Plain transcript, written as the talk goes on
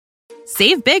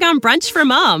Save big on brunch for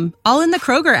mom, all in the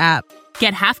Kroger app.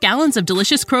 Get half gallons of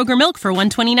delicious Kroger milk for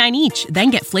 $1.29 each.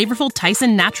 Then get flavorful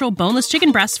Tyson natural boneless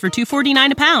chicken breasts for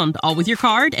 $2.49 a pound, all with your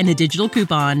card and a digital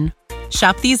coupon.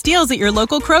 Shop these deals at your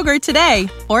local Kroger today,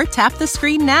 or tap the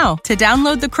screen now to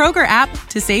download the Kroger app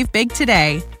to save big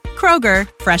today. Kroger,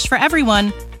 fresh for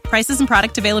everyone. Prices and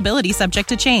product availability subject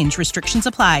to change. Restrictions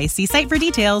apply. See site for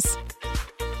details.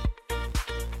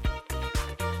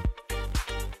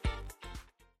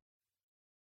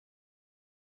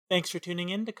 Thanks for tuning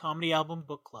in to Comedy Album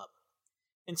Book Club.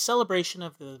 In celebration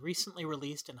of the recently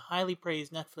released and highly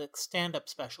praised Netflix stand-up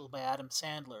special by Adam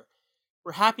Sandler,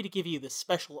 we're happy to give you this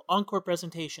special encore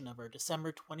presentation of our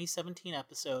December 2017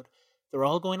 episode, They're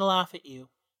All Going to Laugh at You,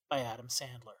 by Adam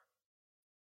Sandler.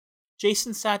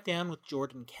 Jason sat down with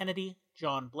Jordan Kennedy,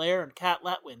 John Blair, and Kat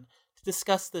Letwin to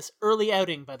discuss this early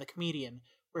outing by the comedian,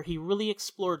 where he really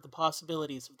explored the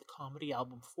possibilities of the comedy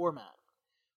album format.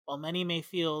 While many may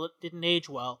feel it didn't age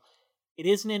well, it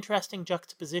is an interesting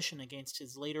juxtaposition against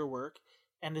his later work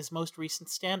and his most recent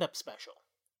stand-up special.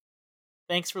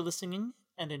 Thanks for listening,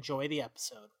 and enjoy the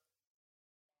episode.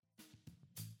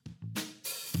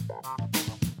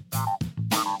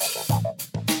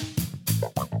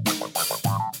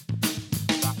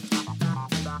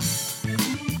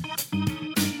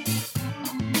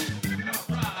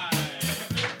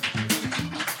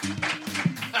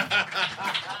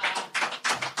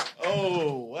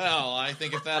 Oh, well, I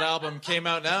think if that album came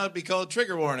out now, it'd be called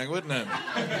Trigger Warning, wouldn't it?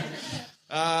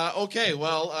 Okay,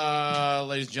 well,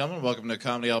 ladies and gentlemen, welcome to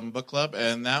Comedy Album Book Club,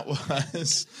 and that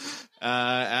was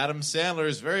Adam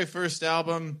Sandler's very first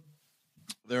album,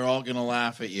 They're All Gonna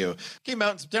Laugh at You. Came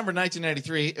out in September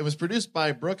 1993. It was produced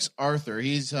by Brooks Arthur.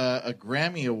 He's a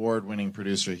Grammy Award-winning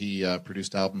producer. He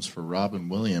produced albums for Robin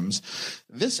Williams.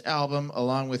 This album,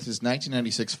 along with his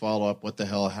 1996 follow-up, What the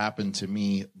Hell Happened to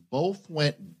Me, both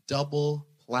went double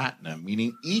platinum,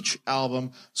 meaning each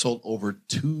album sold over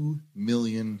 2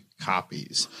 million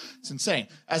copies. It's insane.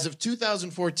 As of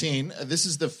 2014, this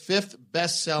is the 5th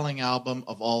best-selling album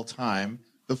of all time.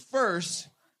 The first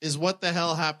is What the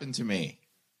Hell Happened to Me.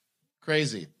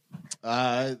 Crazy.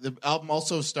 The album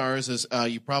also stars, as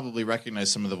you probably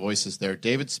recognize some of the voices there,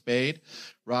 David Spade,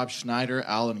 Rob Schneider,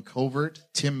 Alan Covert,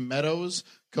 Tim Meadows,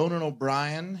 Conan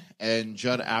O'Brien, and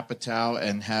Judd Apatow,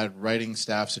 and had writing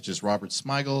staff such as Robert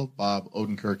Smigel, Bob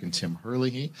Odenkirk, and Tim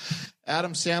Herlihy.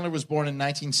 Adam Sandler was born in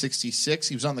 1966.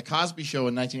 He was on The Cosby Show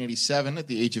in 1987 at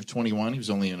the age of 21. He was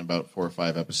only in about 4 or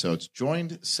 5 episodes.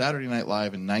 Joined Saturday Night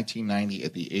Live in 1990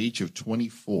 at the age of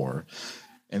 24.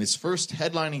 And his first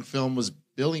headlining film was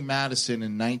Billy Madison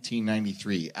in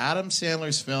 1993. Adam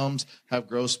Sandler's films have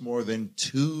grossed more than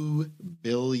 $2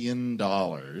 billion.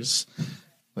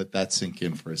 Let that sink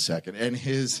in for a second. And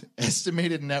his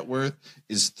estimated net worth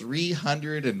is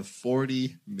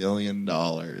 $340 million.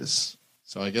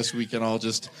 So I guess we can all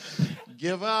just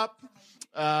give up.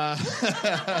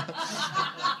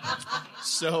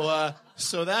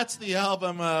 So that's the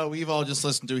album we've all just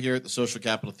listened to here at the Social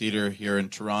Capital Theatre here in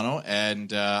Toronto,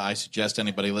 and I suggest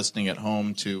anybody listening at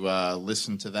home to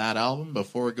listen to that album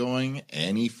before going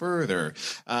any further.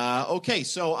 Okay,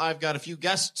 so I've got a few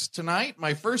guests tonight.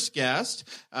 My first guest,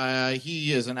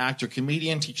 he is an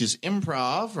actor-comedian, teaches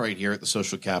improv right here at the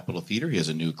Social Capital Theatre. He has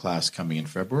a new class coming in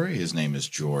February. His name is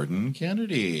Jordan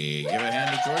Kennedy. Give a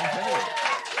hand to Jordan Kennedy.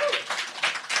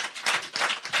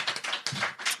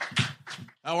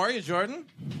 How are you, Jordan?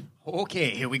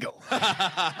 Okay, here we go.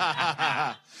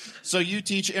 So you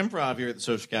teach improv here at the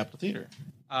Social Capital Theatre.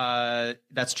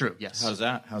 That's true, yes. How's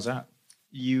that?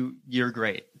 You're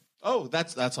great. Oh,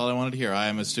 that's all I wanted to hear. I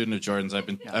am a student of Jordan's.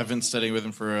 I've been studying with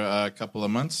him for a couple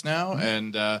of months now,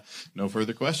 and no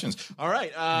further questions. All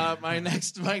right, my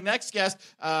next guest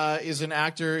is an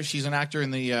actor. She's an actor in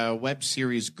the web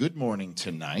series Good Morning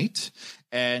Tonight.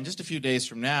 And just a few days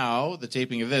from now, the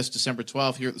taping of this, December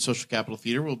 12th, here at the Social Capital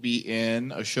Theatre, will be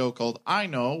in a show called I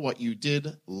Know What You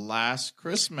Did Last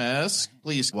Christmas.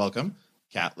 Please welcome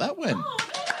Kat Letwin. Oh,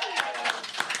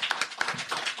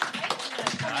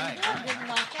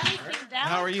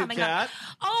 How are you, Kat?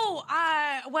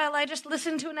 Well, I just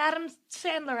listened to an Adam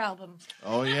Sandler album.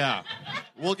 Oh, yeah.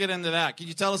 We'll get into that. Can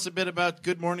you tell us a bit about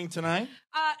Good Morning Tonight?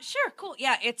 Sure, cool.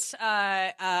 Yeah, it's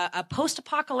a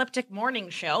post-apocalyptic morning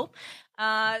show.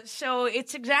 So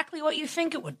it's exactly what you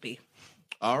think it would be.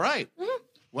 All right. Mm-hmm.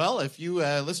 Well, if you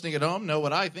listening at home know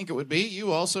what I think it would be,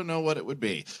 you also know what it would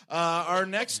be. Our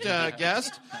next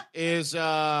guest is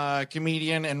a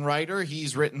comedian and writer.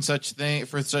 He's written such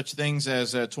things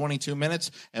as 22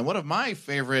 Minutes, and one of my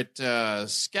favorite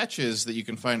sketches that you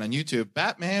can find on YouTube,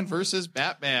 Batman versus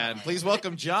Batman. Please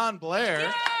welcome John Blair. Yay!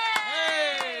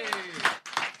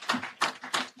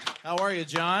 Hey! How are you,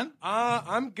 John?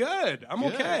 I'm good. I'm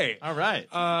Good. okay. All right.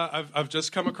 I've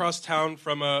just come across town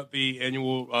from the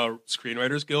annual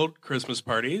Screenwriters Guild Christmas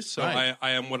party, so Right.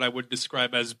 I am what I would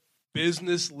describe as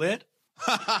business lit.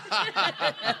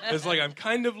 It's like I'm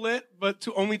kind of lit, but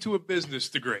only to a business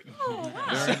degree. Oh, wow.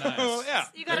 Very nice. So, yeah.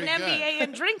 You got Very an good. MBA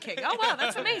in drinking. Oh, wow,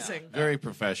 that's amazing. Very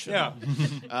professional.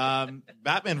 Yeah.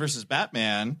 Batman versus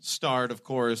Batman starred, of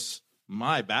course,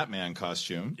 my Batman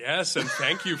costume. Yes, and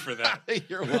thank you for that.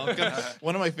 You're welcome.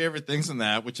 One of my favorite things in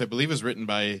that, which I believe was written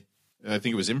by, I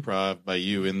think it was improv by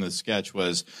you in the sketch,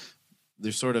 was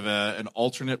there's sort of an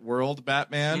alternate world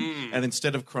Batman, and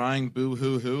instead of crying boo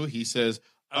hoo hoo, he says,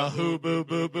 hoo boo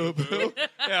boo boo boo.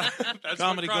 Yeah, that's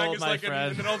Comedy what crying gold, is my like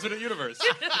friend. in an alternate universe.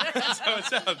 That's how it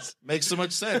sounds. Makes so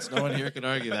much sense. No one here can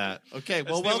argue that. Okay,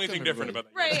 That's well, the welcome. only thing different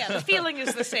everybody. about that. Right, yeah, the feeling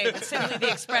is the same. It's simply the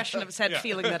expression of said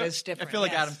feeling that is different. I feel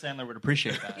like yes. Adam Sandler would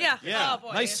appreciate that. Yeah. Yeah. Oh,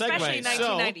 boy. Nice segue. Especially in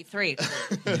So-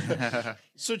 1993.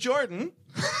 So, Jordan,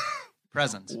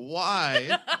 Present.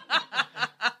 why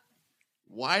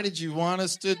did you want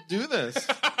us to do this?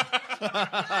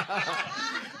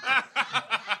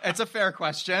 It's a fair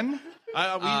question.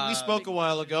 We spoke a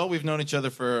while ago. We've known each other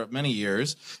for many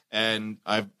years, and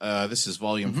this is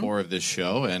volume 4 of this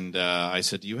show. And I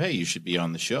said to you, "Hey, you should be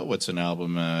on the show. What's an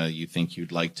album you think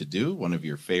you'd like to do? One of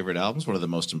your favorite albums, one of the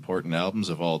most important albums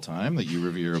of all time that you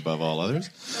revere above all others."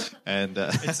 And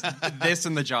It's this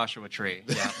and the Joshua Tree.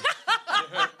 Yeah.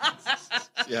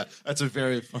 yeah, that's a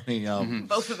very funny album.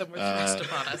 Both of them were thrust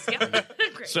upon us. Yeah.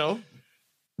 Great. So,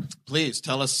 please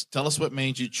tell us what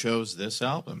made you chose this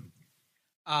album.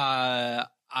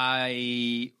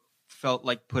 I felt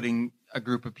like putting a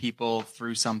group of people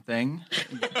through something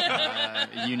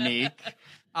unique.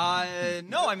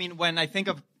 No, I mean, when I think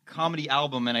of comedy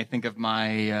album and I think of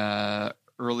my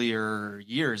earlier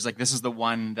years, like this is the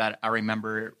one that I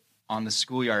remember on the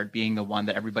schoolyard being the one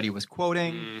that everybody was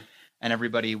quoting and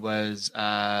everybody was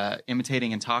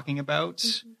imitating and talking about.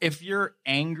 If you're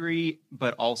angry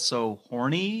but also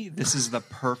horny, this is the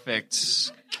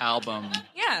perfect album.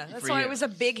 Yeah, that's for why you. it was a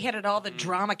big hit at all the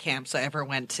drama camps I ever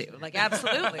went to. Like,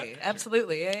 absolutely,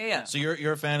 absolutely, yeah. So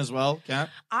you're a fan as well, Kat?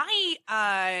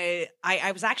 I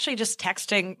was actually just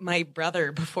texting my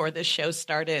brother before this show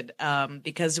started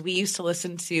because we used to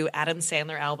listen to Adam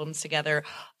Sandler albums together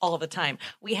all the time.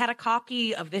 We had a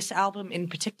copy of this album in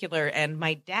particular, and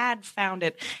my dad found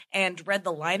it and read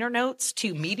the liner notes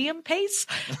to medium pace,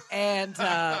 and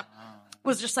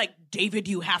was just like, "David,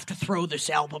 you have to throw this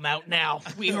album out now.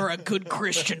 We are a good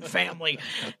Christian family,"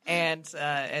 and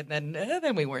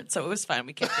then we weren't. So it was fine.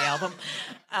 We kept the album.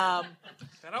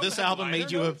 This album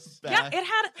made you a Yeah, it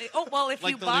had. Oh well, if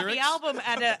Like you the bought lyrics? the album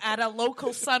at a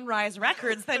local Sunrise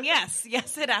Records, then yes,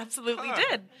 it absolutely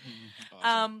did.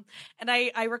 And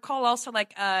I recall also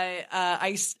like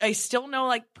I still know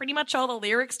like pretty much all the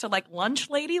lyrics to like Lunch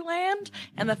Lady Land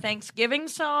and the Thanksgiving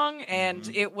song, and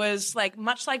it was like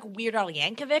much like Weird Al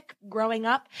Yankovic growing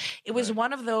up. It was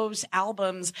one of those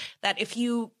albums that if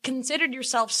you considered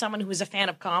yourself someone who was a fan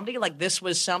of comedy, like this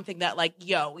was something that like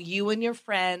you and your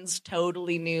friends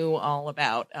totally knew all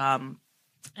about. And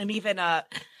even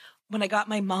when I got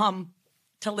my mom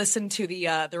to listen to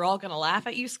the They're All Gonna Laugh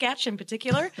at You sketch in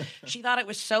particular, she thought it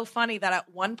was so funny that at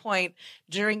one point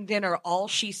during dinner, all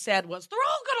she said was, "They're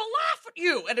all gonna laugh at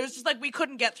you." And it was just like we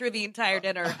couldn't get through the entire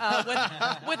dinner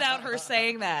without her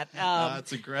saying that.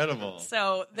 That's incredible.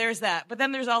 So there's that. But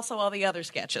then there's also all the other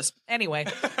sketches. Anyway.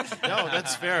 No,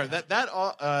 that's fair.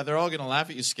 They're all gonna laugh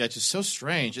at you sketch is so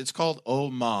strange. It's called Oh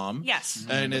Mom. Yes.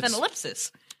 And With it's an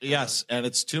ellipsis. yes, and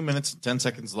it's 2 minutes and 10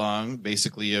 seconds long,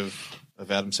 basically of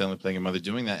Adam Sandler playing a mother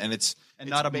doing that, and it's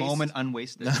Not a based- moment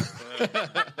unwasted.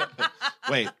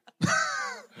 Wait,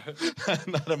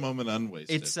 not a moment unwasted.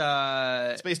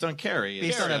 It's based on Carrie.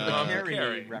 based It's, on a Carrie.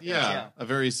 Carrie reference. yeah, a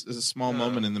very small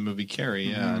moment in the movie Carrie.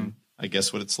 Yeah, and I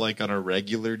guess what it's like on a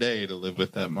regular day to live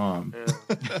with that mom.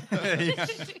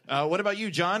 What about you,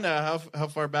 John? How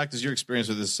far back does your experience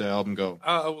with this album go?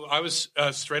 I was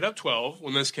straight up 12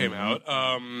 when this came out,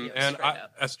 and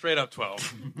straight up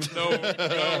 12.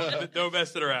 No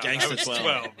messing around. Gangsta I was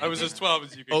 12. I was as 12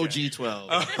 as you could get. OG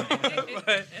 12.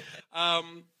 But,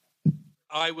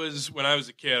 I was when I was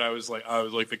a kid. I was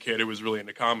like the kid who was really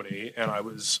into comedy, and I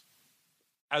was,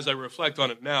 as I reflect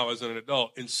on it now as an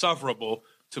adult, insufferable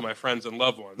to my friends and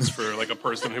loved ones for like a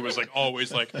person who was like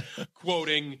always like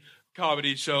quoting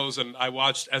comedy shows, and I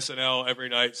watched SNL every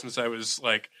night since I was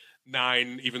like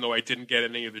 9, even though I didn't get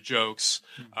any of the jokes.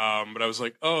 But I was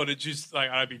like, oh, did you like?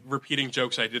 I'd be repeating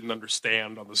jokes I didn't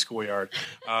understand on the schoolyard.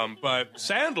 But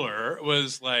Sandler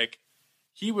was like,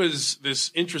 he was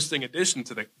this interesting addition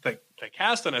to the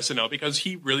cast on SNL because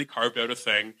he really carved out a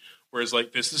thing Whereas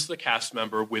like this is the cast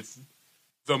member with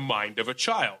the mind of a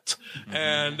child.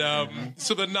 And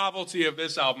so the novelty of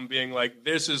this album being like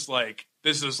this is like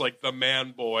the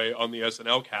man boy on the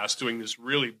SNL cast doing this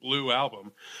really blue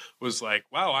album was like,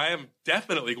 wow, I am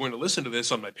definitely going to listen to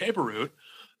this on my paper route.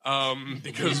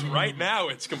 Because right now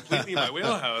it's completely my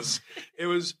wheelhouse. It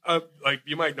was like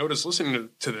you might notice listening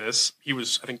to this, he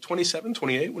was I think 27,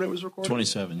 28 when it was recorded.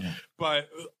 27, yeah. But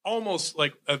almost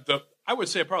like I would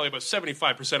say probably about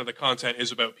 75% of the content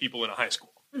is about people in a high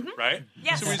school, right?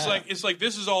 Yes. So it's like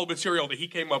this is all material that he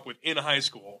came up with in high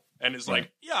school, and is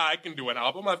like, yeah, I can do an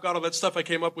album. I've got all that stuff I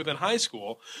came up with in high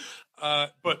school.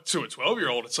 But to a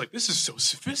 12-year-old, it's like, this is so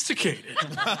sophisticated.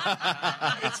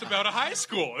 It's about a high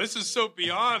school. This is so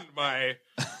beyond my,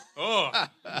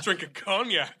 drink a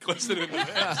cognac listening to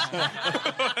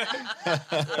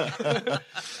this.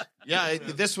 Yeah,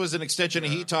 this was an extension.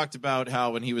 He talked about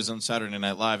how when he was on Saturday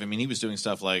Night Live, I mean, he was doing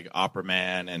stuff like Opera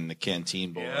Man and the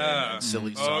Canteen Boy and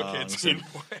silly songs. Canteen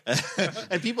Boy.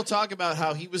 And people talk about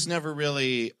how he was never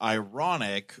really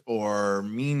ironic or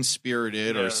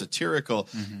mean-spirited or satirical.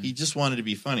 He just wanted to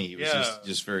be funny. He was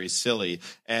just very silly.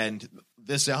 And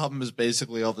this album is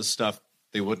basically all the stuff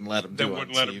they wouldn't let him do on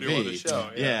TV. Let him do on the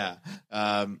show. Yeah.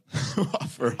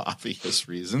 For obvious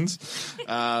reasons.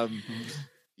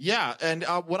 Yeah, and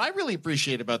what I really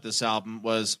appreciate about this album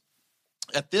was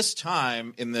at this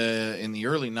time in the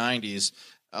early 90s,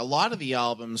 a lot of the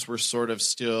albums were sort of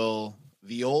still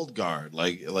the old guard,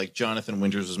 like Jonathan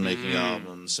Winters was making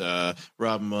albums,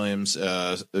 Robin Williams,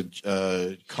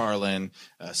 Carlin,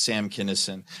 Sam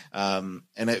Kinison,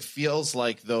 and it feels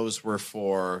like those were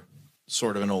for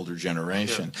sort of an older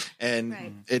generation.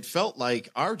 And it felt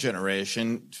like our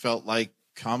generation felt like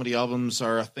comedy albums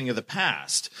are a thing of the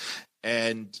past.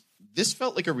 And this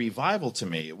felt like a revival to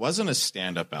me. It wasn't a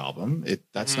stand-up album.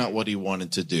 That's not what he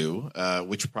wanted to do,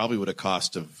 which probably would have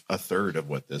cost a third of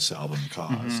what this album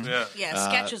cost.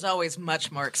 Sketch is always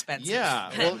much more expensive.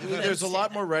 Yeah, well, there's a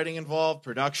lot more writing involved,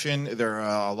 production. There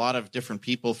are a lot of different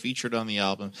people featured on the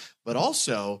album, but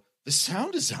also the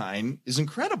sound design is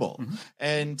incredible.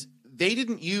 And they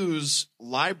didn't use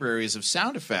libraries of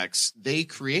sound effects. They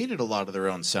created a lot of their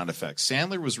own sound effects.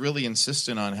 Sandler was really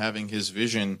insistent on having his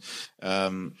vision,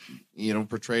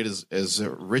 portrayed as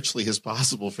richly as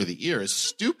possible for the ear. As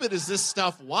stupid as this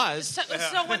stuff was.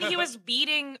 So when he was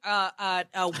beating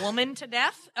a woman to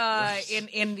death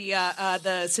in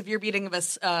the severe beating of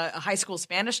a high school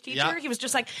Spanish teacher, he was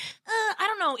just like, I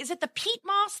don't know, is it the peat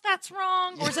moss that's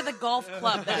wrong, or is it the golf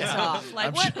club that's off?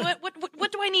 Like,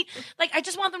 what do I need? Like, I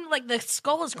just want them to, like, the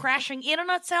skull is crashing in on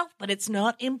itself, but it's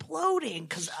not imploding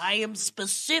because I am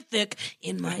specific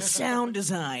in my sound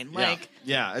design. Like,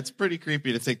 yeah, it's pretty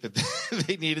creepy to think that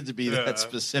they needed to be that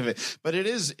specific, but it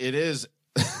is.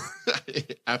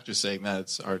 After saying that,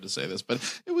 it's hard to say this,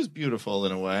 but it was beautiful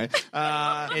in a way.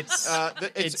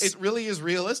 It really is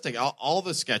realistic. All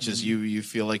the sketches, you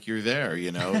feel like you're there.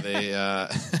 You know, they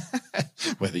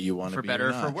whether you want to for be better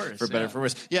or not, for worse, for better for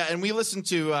worse. Yeah, and we listened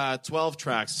to 12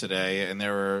 tracks today, and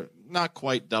there were not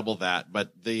quite double that,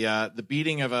 but the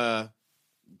beating of a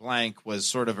blank was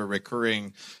sort of a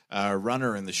recurring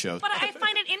runner in the show. But I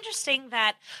find it interesting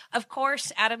that, of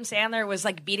course, Adam Sandler was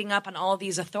like beating up on all of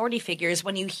these authority figures.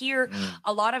 When you hear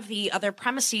a lot of the other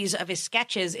premises of his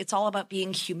sketches, it's all about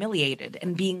being humiliated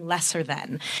and being lesser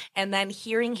than. And then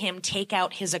hearing him take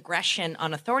out his aggression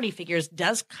on authority figures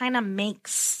does kind of make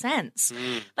sense.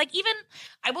 Like, even,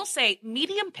 I will say,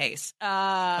 medium pace.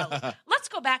 Let's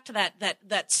go back to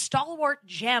that stalwart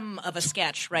gem of a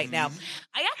sketch right now.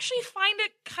 I actually find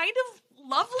it kind of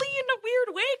lovely in a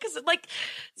weird way, because like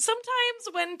sometimes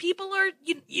when people are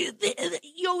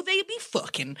they be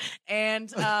fucking,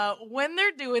 and when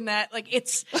they're doing that, like,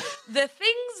 it's the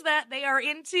things that they are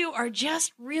into are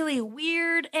just really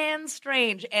weird and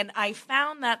strange. And I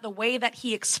found that the way that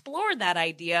he explored that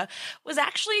idea was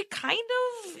actually kind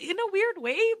of, in a weird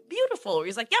way, beautiful. Where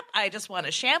he's like, yep, I just want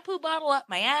a shampoo bottle up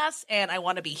my ass and I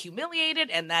want to be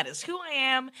humiliated, and that is who I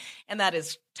am, and that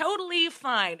is totally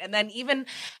fine. And then even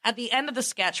at the end of the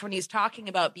sketch, when he's talking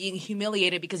about being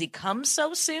humiliated because he comes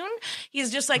so soon,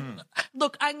 he's just like,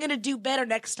 look, I'm going to do better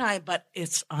next time. But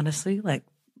it's honestly like,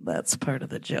 that's part of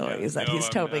the joy, is that he's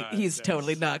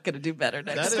totally not going to do better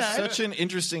next time. That is such an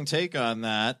interesting take on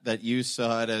that you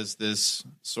saw it as this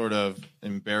sort of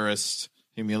embarrassed,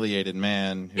 humiliated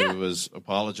man who was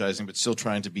apologizing but still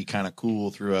trying to be kind of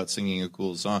cool throughout singing a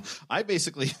cool song. I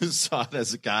basically saw it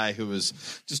as a guy who was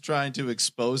just trying to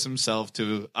expose himself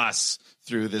to us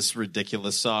through this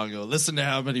ridiculous song. Listen to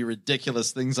how many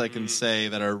ridiculous things I can say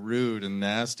that are rude and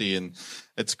nasty, and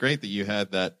it's great that you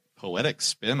had that poetic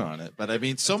spin on it. But I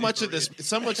mean, so much of this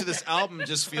album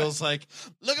just feels like,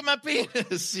 look at my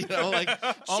penis, like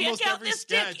almost Check out every this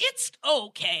sketch. dick. It's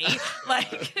okay.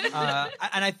 Like,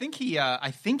 and I think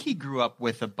he grew up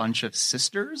with a bunch of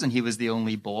sisters, and he was the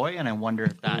only boy. And I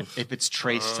wonder if it's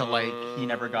traced to like he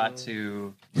never got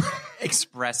to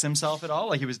express himself at all.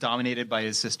 Like he was dominated by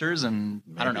his sisters, and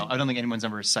I don't know. I don't think anyone's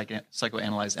ever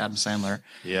psychoanalyzed Adam Sandler.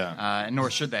 Yeah, nor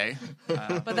should they.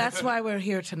 but that's why we're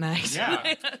here tonight.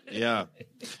 Yeah. Yeah.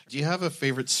 Do you have a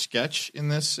favorite sketch in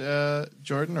this,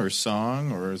 Jordan, or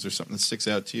song, or is there something that sticks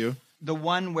out to you? The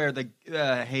one where the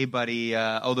hey buddy,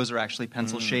 those are actually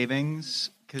pencil shavings.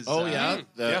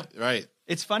 Right.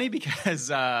 It's funny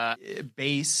because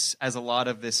bass, as a lot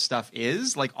of this stuff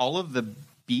is, like all of the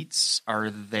beats are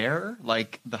there,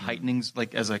 like the heightenings,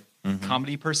 like as a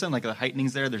comedy person, like the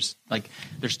heightenings there. There's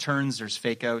turns, there's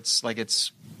fake outs, like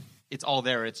it's all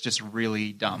there. It's just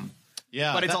really dumb.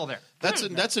 Yeah, but it's all there.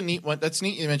 That's a neat one. That's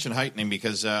neat you mentioned heightening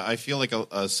because I feel like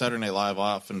a Saturday Night Live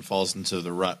often falls into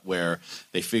the rut where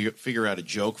they figure out a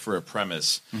joke for a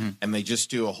premise and they just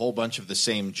do a whole bunch of the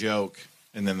same joke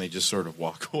and then they just sort of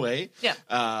walk away. Yeah,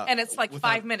 and it's like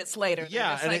 5 minutes later.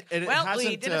 Yeah, and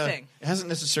we did a thing. It hasn't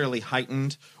necessarily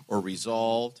heightened or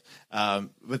resolved,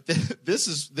 but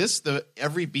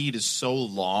every beat is so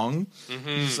long.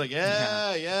 It's like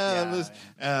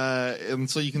and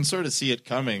so you can sort of see it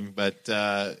coming, but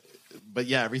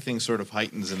yeah, everything sort of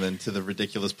heightens, and then to the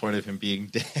ridiculous point of him being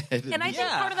dead. And I think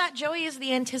part of that, Joey, is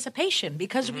the anticipation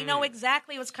because we know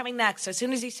exactly what's coming next. As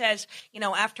soon as he says,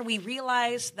 after we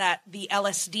realize that the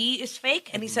LSD is fake,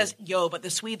 and he says, "Yo, but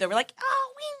this weed," we're like,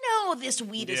 "Oh, we know this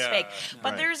weed is fake."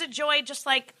 But there's a joy, just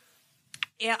like.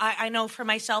 Yeah, I know for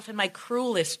myself in my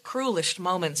cruelest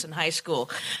moments in high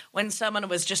school, when someone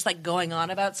was just like going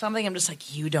on about something, I'm just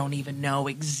like, you don't even know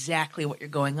exactly what you're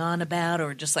going on about,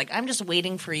 or just like, I'm just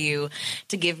waiting for you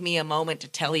to give me a moment to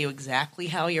tell you exactly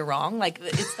how you're wrong. Like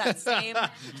it's that same,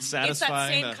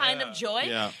 satisfying, kind of joy.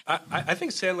 Yeah, I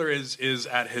think Sandler is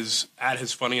at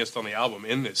his funniest on the album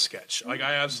in this sketch. Like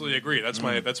I absolutely agree. That's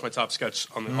my top sketch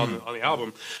on the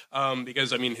album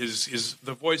because I mean his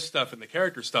the voice stuff and the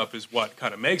character stuff is what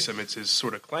kind of makes him. It's his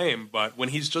sort of claim. But when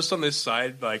he's just on this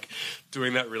side, like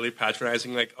doing that really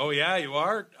patronizing, like, "Oh yeah, you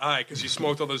are, because you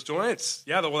smoked all those joints."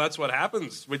 Yeah, well, that's what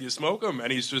happens when you smoke them.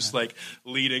 And he's just like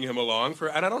leading him along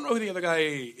and I don't know who the other guy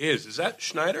is. Is that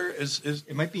Schneider? Is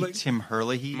it might be like, Tim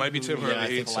Hurley? It might be Tim Hurley. I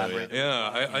think so,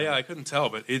 yeah. I couldn't tell,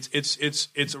 but it's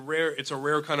a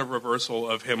rare kind of reversal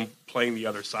of him playing the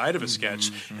other side of a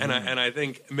sketch. And I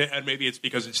think, and maybe it's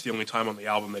because it's the only time on the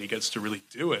album that he gets to really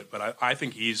do it. But I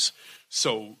think he's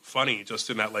so funny just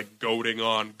in that like goading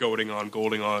on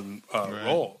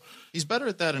role. He's better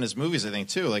at that in his movies, I think,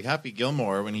 too. Like Happy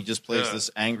Gilmore, when he just plays this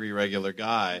angry regular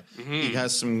guy, he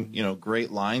has some,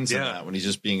 great lines in that when he's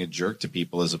just being a jerk to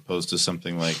people, as opposed to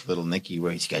something like Little Nicky,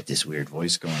 where he's got this weird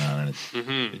voice going on,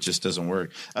 and it just doesn't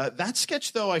work. That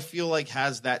sketch, though, I feel like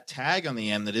has that tag on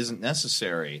the end that isn't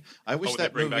necessary. I wish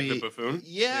that bring movie. Back the buffoon?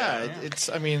 Yeah, it's.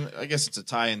 I mean, I guess it's a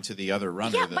tie-in to the other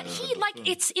runner. Yeah, but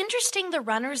it's interesting the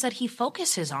runners that he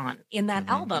focuses on in that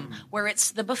album, where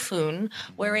it's the buffoon,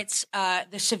 where it's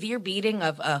the severe beating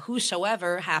of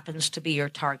whosoever happens to be your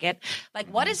target. Like,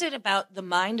 what is it about the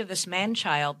mind of this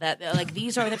man-child that, like,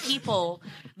 these are the people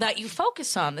that you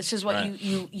focus on? This is what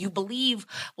you believe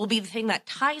will be the thing that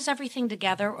ties everything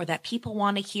together, or that people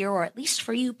want to hear, or at least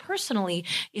for you personally,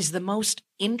 is the most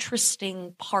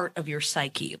interesting part of your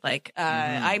psyche. Like,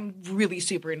 I'm really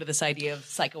super into this idea of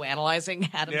psychoanalyzing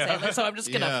Adam Sandler, so I'm just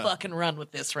going to fucking run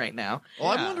with this right now. Well,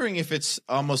 I'm wondering if it's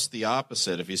almost the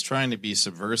opposite. If he's trying to be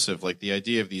subversive, like the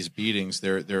idea of these beatings,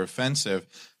 they're offensive,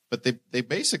 but they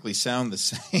basically sound the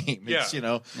same.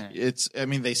 It's, I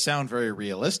mean, they sound very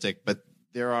realistic, but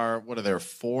there are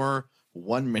 4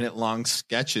 1-minute-long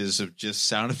sketches of just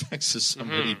sound effects of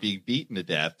somebody being beaten to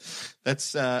death.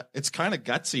 That's it's kind of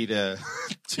gutsy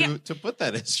to put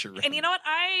that as your. And you know what?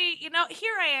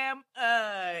 Here I am,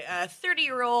 a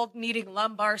 30-year-old needing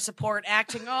lumbar support,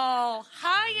 acting all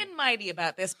high and mighty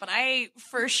about this. But I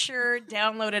for sure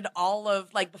downloaded all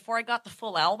of, like, before I got the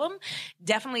full album,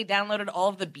 definitely downloaded all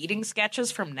of the beating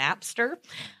sketches from Napster.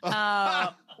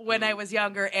 When I was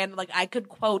younger, and like I could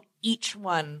quote each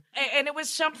one, and it was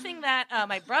something that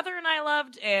my brother and I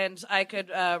loved, and I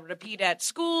could repeat at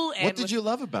school. And what did you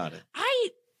love about it?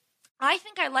 I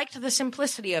think I liked the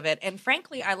simplicity of it, and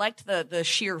frankly, I liked the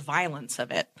sheer violence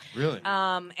of it. Really?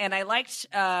 And I liked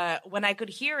when I could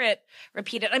hear it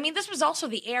repeated. I mean, this was also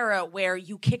the era where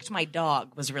 "You Kicked My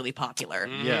Dog" was really popular.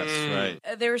 Yes,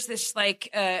 right. There's this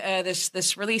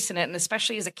this release in it, and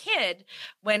especially as a kid,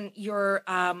 when your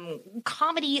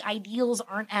comedy ideals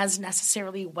aren't as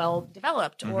necessarily well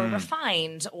developed or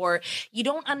refined, or you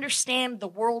don't understand the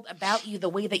world about you the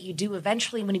way that you do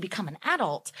eventually when you become an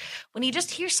adult. When you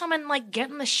just hear someone like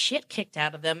getting the shit kicked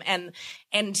out of them,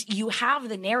 and you have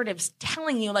the narratives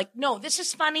telling you like, no, this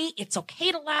is funny, it's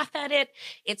okay to laugh at it,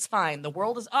 it's fine, the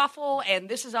world is awful and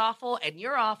this is awful and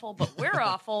you're awful, but we're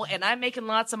awful and I'm making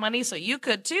lots of money, so you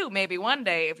could too maybe one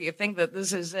day if you think that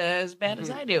this is as bad as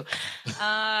I do.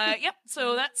 Yep,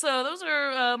 so those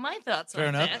are my thoughts. Fair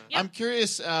on enough. that. Yep. I'm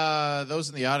curious, those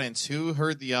in the audience, who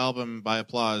heard the album by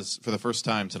applause for the first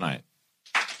time tonight?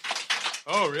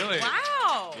 Oh, really?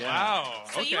 Wow. Yeah. Wow.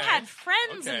 So you Okay. had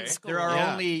friends Okay. in school. There are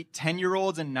Yeah. only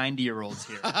 10-year-olds and 90-year-olds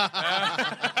here.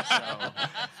 So,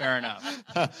 fair enough.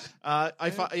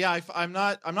 I'm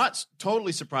not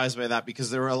totally surprised by that, because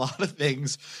there were a lot of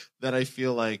things that I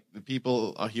feel like the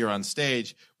people here on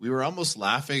stage, we were almost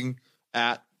laughing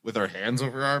at with our hands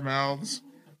over our mouths,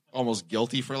 almost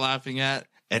guilty for laughing at,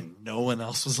 and no one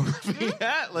else was laughing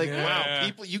at. Like, Yeah. wow,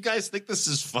 people, you guys think this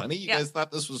is funny? You Yeah. guys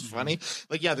thought this was funny?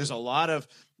 Like, yeah, there's a lot of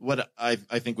what I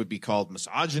think would be called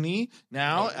misogyny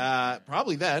now,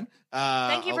 probably then.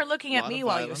 Thank you for a looking at lot me of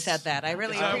while you violence. said that. I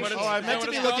really Is that appreciate what I it's- it. meant to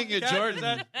is be that what looking it's at called? Jordan,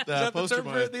 Is the that the poster term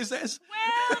boy. for it these days?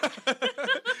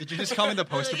 Did you just call me the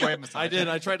poster boy of misogyny? I did.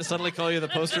 I tried to suddenly call you the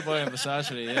poster boy of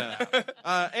misogyny. Yeah.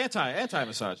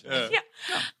 Anti-misogyny. Yeah.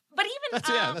 But even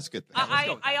That's a good thing.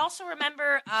 I also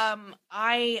remember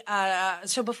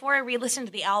so before I re-listened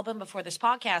to the album before this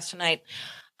podcast tonight,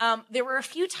 there were a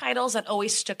few titles that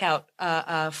always stuck out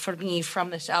for me from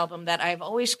this album that I've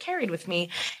always carried with me,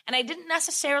 and I didn't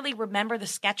necessarily remember the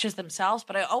sketches themselves,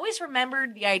 but I always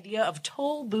remembered the idea of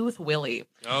Toll Booth Willie.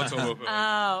 Oh, it's a little bit.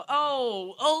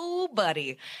 Oh,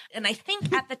 buddy. And I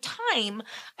think at the time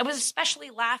I was especially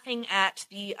laughing at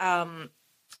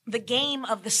the game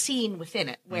of the scene within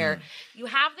it, where you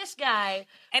have this guy,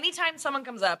 anytime someone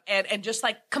comes up and just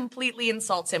like completely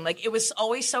insults him, like it was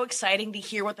always so exciting to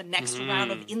hear what the next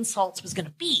round of insults was going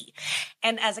to be.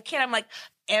 And as a kid, I'm like,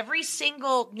 every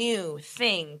single new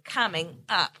thing coming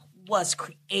up was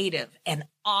creative and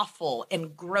awful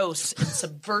and gross and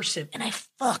subversive, and I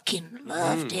fucking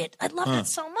loved it. I loved it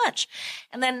so much.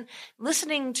 And then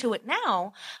listening to it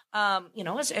now,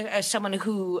 as someone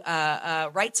who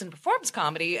writes and performs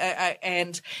comedy,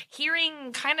 and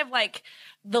hearing kind of like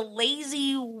the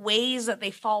lazy ways that they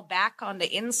fall back onto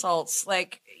insults,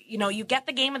 like, you get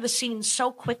the game of the scene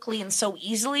so quickly and so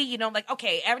easily, like,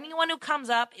 okay, anyone who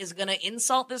comes up is going to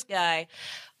insult this guy,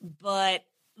 but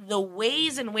the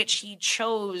ways in which he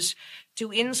chose to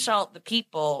insult the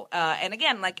people, and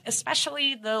again, like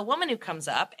especially the woman who comes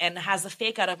up and has the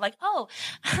fake out of like, oh,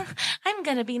 I'm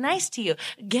gonna be nice to you.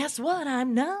 Guess what?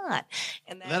 I'm not.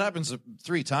 And then, that happens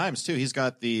 3 times too. He's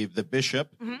got the bishop.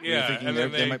 Yeah, You're thinking and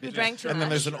then they might be, Who drank too and then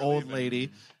much. there's an old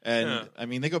lady, and Yeah. I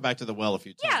mean they go back to the well a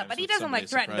few times. yeah, but he with doesn't somebody like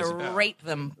threaten to surprising. rape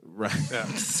them. Right. Yeah.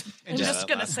 I'm just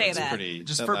gonna say that.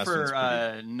 Just that for last one's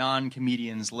pretty-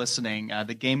 non-comedians listening,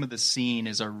 the game of the scene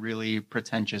is a really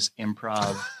pretentious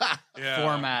improv Yeah.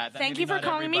 format. that Thank maybe you for not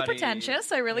calling me everybody-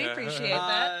 pretentious. I really appreciate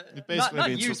that. It not basically not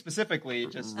means you some- specifically,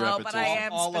 just No, but I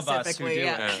am all of us who do specifically,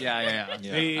 yeah. it.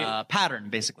 Yeah. The- Pattern,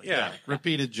 basically. Yeah.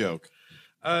 repeated joke.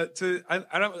 I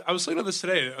was thinking of this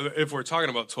today. If we're talking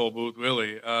about Toll Booth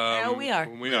Willie, we are.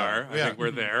 We are. I think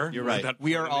we're there. You're We're at right. that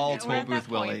We are point. all we're Toll at that Booth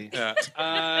point. Willie.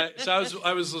 Yeah. So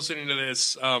I was listening to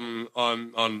this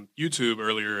on YouTube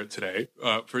earlier today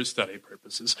for study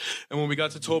purposes, and when we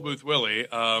got to Toll Booth Willie,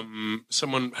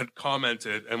 someone had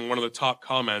commented, and one of the top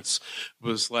comments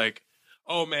was like,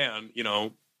 "Oh man,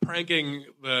 pranking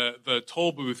the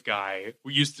toll booth guy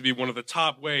used to be one of the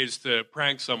top ways to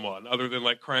prank someone, other than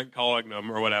like crank calling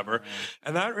them or whatever." Right.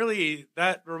 And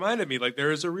that reminded me, like,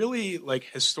 there is a really like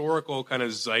historical kind of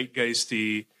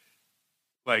zeitgeisty,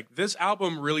 like this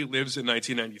album really lives in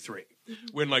 1993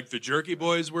 when like the Jerky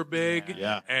Boys were big,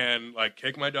 Yeah. and like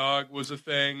Kick My Dog was a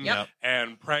thing, Yep.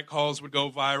 and prank calls would go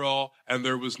viral, and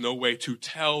there was no way to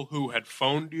tell who had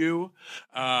phoned you,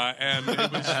 and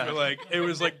it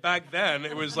was like back then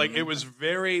it was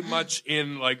very much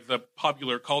in like the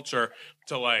popular culture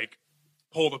to like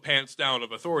pull the pants down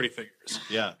of authority figures.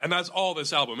 Yeah. And that's all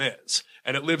this album is.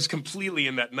 And it lives completely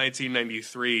in that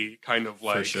 1993 kind of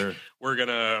like, sure. we're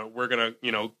gonna,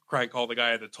 crank call the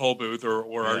guy at the toll booth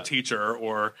or our teacher,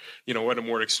 or, you know, in a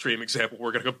more extreme example,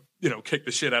 we're going to go, you know, kick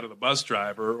the shit out of the bus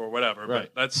driver or whatever.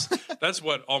 Right. But that's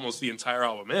what almost the entire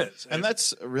album is. And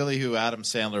that's really who Adam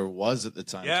Sandler was at the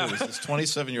time. Yeah. Too. He was this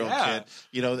 27-year-old kid.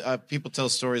 You know, people tell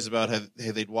stories about how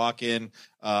they'd walk in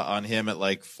on him at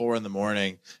like 4 a.m.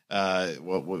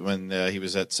 When he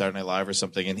was at Saturday Night Live or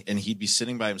something, and he'd be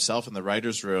sitting by himself in the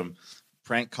writer's room,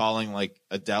 prank calling like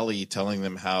a deli, telling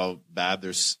them how bad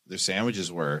their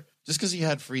sandwiches were, just because he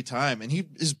had free time, and he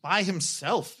is by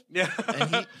himself. Yeah,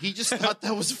 and he just thought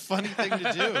that was a funny thing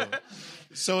to do.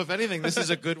 So if anything, this is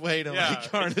a good way to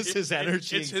like harness his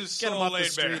energy. It's his get him soul off the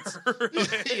laid streets. bare.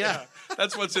 Yeah,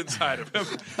 that's what's inside of him.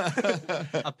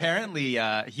 Apparently,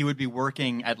 he would be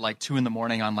working at like 2 a.m.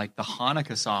 on like the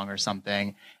Hanukkah song or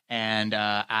something, and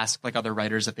ask like other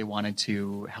writers if they wanted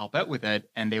to help out with it,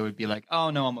 and they would be like, "Oh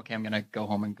no, I'm okay. I'm gonna go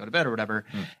home and go to bed or whatever."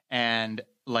 And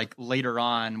like later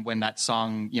on, when that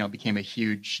song, you know, became a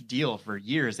huge deal for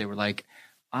years, they were like,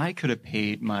 I could have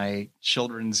paid my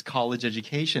children's college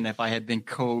education if I had been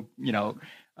co-writer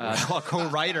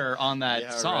on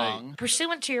that song. Right.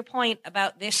 Pursuant to your point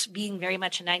about this being very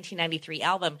much a 1993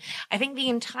 album, I think the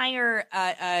entire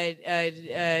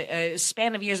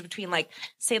span of years between like,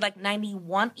 say like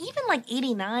 91, even like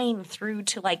 89 through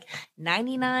to like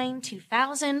 99,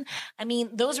 2000. I mean,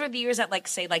 those were the years that like,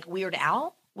 say like Weird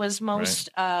Al was most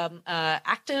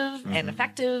active and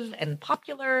effective and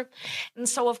popular. And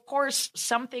so, of course,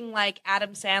 something like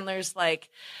Adam Sandler's like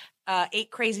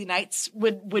 8 Crazy Nights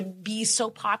would be so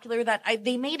popular that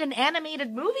they made an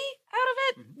animated movie out of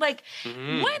it. Like, when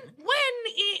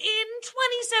in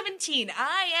 2017,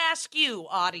 I ask you,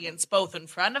 audience, both in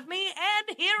front of me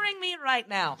and hearing me right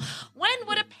now, when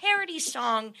would a parody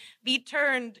song be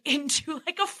turned into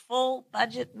like a full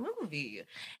budget movie?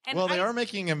 And well, they are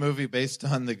making a movie based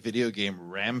on the video game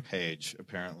Rampage,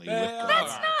 apparently.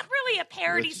 That's not really a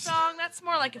parody song. That's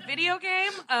more like a video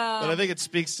game. But I think it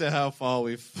speaks to how far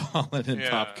we've fallen in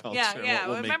pop culture. Yeah.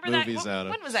 We'll Remember make that? movies out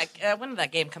of. When was that? When did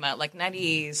that game come out? Like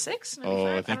 96, 95? Oh,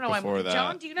 I think don't know. before that.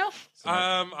 John, do you know?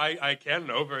 I can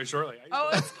know very shortly.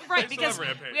 That's right, because we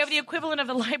have the equivalent of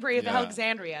the Library of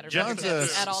Alexandria at our John's a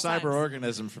at all cyber times.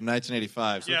 organism from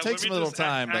 1985, so it takes him a little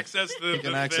time, but you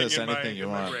can access anything you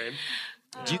want.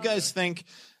 Do you guys think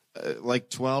like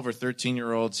 12 or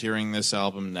 13-year-olds hearing this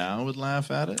album now would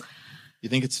laugh at it? You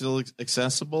think it's still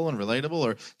accessible and relatable,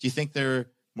 or do you think they're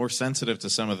more sensitive to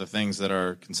some of the things that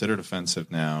are considered offensive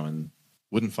now and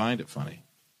wouldn't find it funny?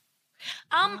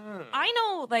 I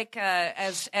know, like,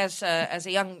 as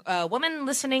a young woman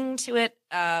listening to it,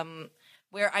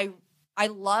 where I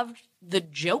loved the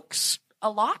jokes a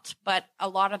lot, but a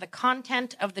lot of the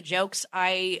content of the jokes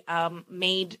I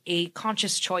made a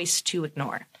conscious choice to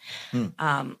ignore.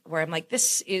 Where I'm like,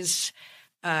 this is.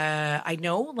 I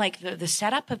know, like, the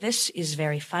setup of this is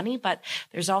very funny, but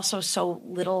there's also so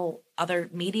little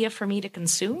other media for me to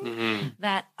consume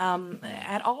that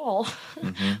at all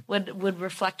would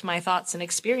reflect my thoughts and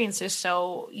experiences.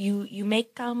 So you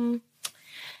make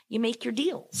your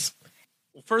deals.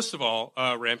 Well, first of all,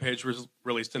 Rampage was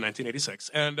released in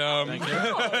 1986, and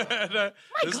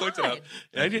just looked it up.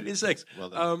 1986. Well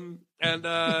done.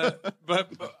 But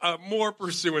more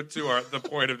pursuant to the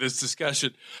point of this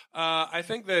discussion, I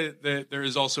think that there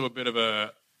is also a bit of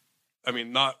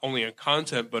not only in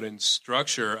content but in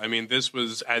structure. I mean, this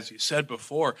was, as you said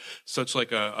before, such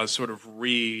like a sort of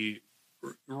regenesis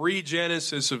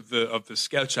of the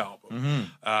sketch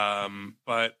album.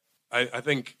 But I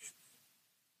think.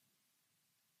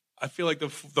 I feel like the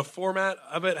format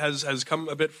of it has come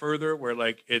a bit further, where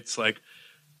like it's like,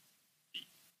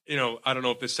 you know, I don't know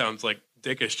if this sounds like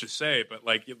dickish to say, but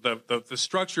like the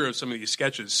structure of some of these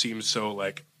sketches seems so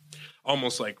like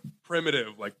almost like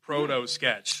primitive, like proto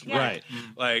sketch, right?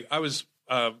 Like I was,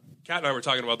 Kat and I were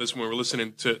talking about this when we were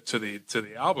listening to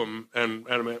the album, and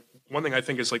I mean, one thing I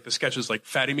think is like the sketches like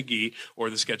Fatty McGee or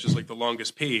the sketches like The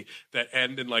Longest Pee that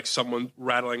end in like someone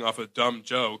rattling off a dumb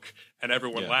joke and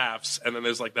everyone laughs, and then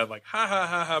there's like that like ha ha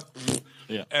ha ha,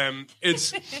 and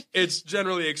it's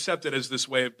generally accepted as this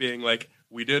way of being like,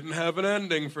 we didn't have an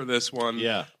ending for this one,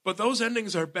 but those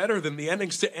endings are better than the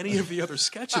endings to any of the other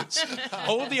sketches.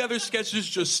 All of the other sketches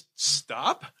just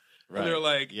stop. Right. And they're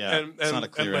like, and it's not a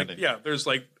clear ending. There's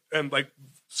like, and like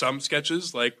some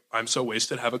sketches, like I'm So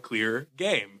Wasted, have a clear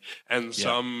game, and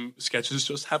some sketches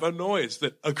just have a noise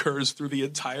that occurs through the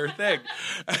entire thing.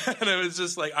 And it was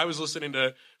just like, I was listening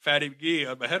to Fatty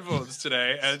McGee on my headphones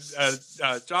today, and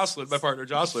Jocelyn, my partner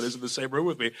Jocelyn, is in the same room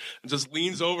with me, and just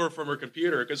leans over from her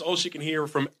computer because all she can hear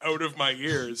from out of my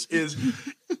ears is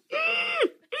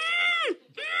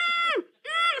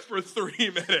for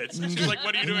 3 minutes. And she's like,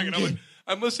 "What are you doing?" And I'm like,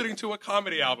 I'm listening to a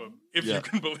comedy album, if you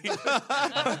can believe it.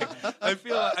 I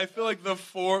feel like the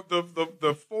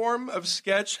form of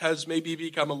sketch has maybe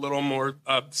become a little more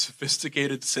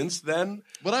sophisticated since then.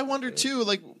 But I wonder too,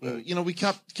 like we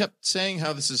kept saying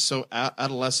how this is so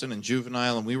adolescent and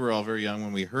juvenile, and we were all very young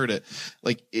when we heard it.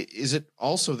 Like, is it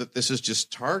also that this is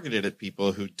just targeted at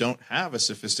people who don't have a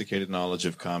sophisticated knowledge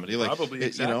of comedy? Like, probably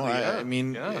exactly. I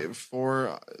mean,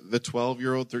 for the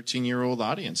 12-year-old, 13-year-old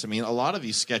audience, I mean, a lot of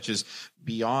these sketches,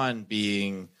 beyond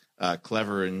being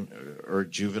clever or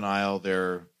juvenile,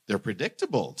 they're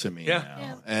predictable to me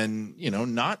now, and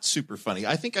not super funny.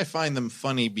 I think I find them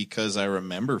funny because I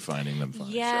remember finding them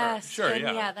funny. Yes, sure,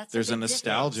 yeah. That's there's a big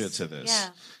nostalgia difference. to this.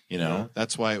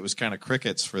 That's why it was kind of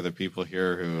crickets for the people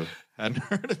here who hadn't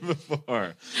heard it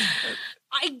before.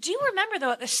 I do remember,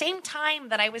 though, at the same time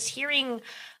that I was hearing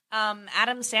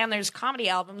Adam Sandler's comedy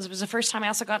albums, it was the first time I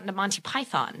also got into Monty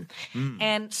Python.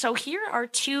 And so here are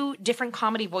two different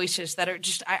comedy voices that are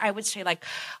just, I would say, like,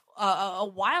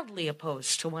 wildly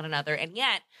opposed to one another. And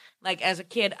yet, like, as a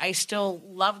kid, I still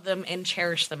love them and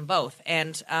cherish them both.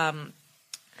 And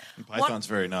Python's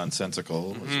very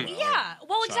nonsensical. As well. Yeah,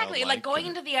 well, exactly. Childlike Like going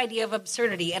into the idea of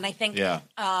absurdity. And I think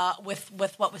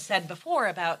with what was said before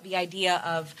about the idea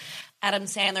of Adam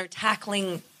Sandler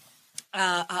tackling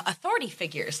authority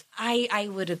figures, I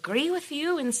would agree with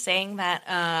you in saying that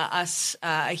us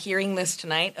hearing this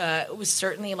tonight was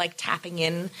certainly like tapping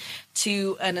in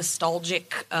to a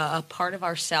nostalgic part of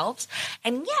ourselves.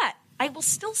 And yet, I will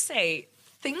still say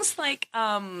things like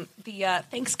the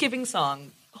Thanksgiving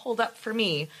song hold up for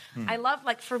me. I love,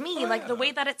 like, for me, like the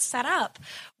way that it's set up,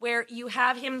 where you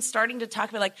have him starting to talk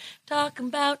about, like, talking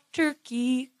about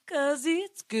turkey because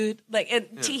it's good, like,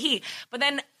 and tee-hee. But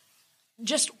then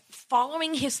just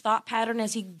following his thought pattern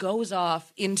as he goes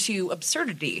off into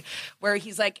absurdity, where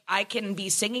he's like, I can be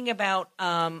singing about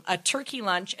a turkey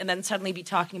lunch and then suddenly be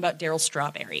talking about Daryl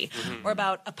Strawberry or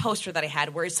about a poster that I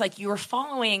had, where it's like you were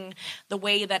following the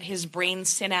way that his brain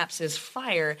synapses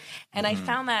fire. And I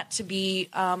found that to be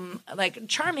like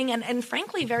charming and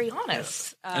frankly very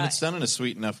honest. And it's done in a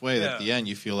sweet enough way that at the end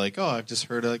you feel like, I've just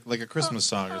heard like a Christmas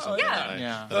song or something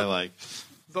that I like.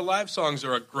 The live songs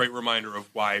are a great reminder of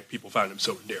why people found him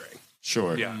so endearing.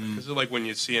 Sure. Yeah. Because like when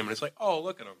you see him, and it's like, oh,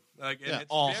 look at him. Like, it's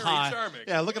all very high. charming.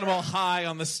 Yeah, look at them all high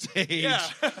on the stage. Yeah.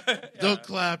 Don't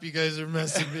clap, you guys are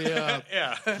messing me up.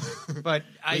 But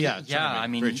I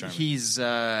mean, very charming. he's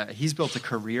built a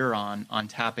career on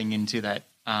tapping into that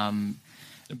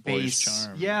boyish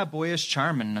charm. Yeah, boyish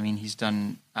charm, and I mean, he's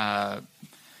done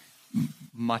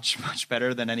much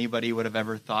better than anybody would have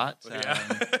ever thought. Better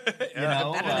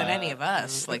than any of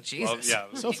us. Like, Jesus. Well,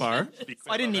 So far.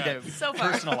 I didn't need to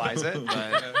personalize it,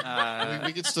 but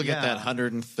we could still get that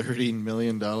 $130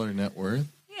 million net worth.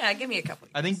 Yeah, give me a couple.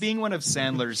 I think being one of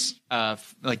Sandler's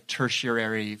like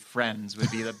tertiary friends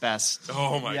would be the best.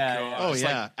 Oh my god! Oh Just,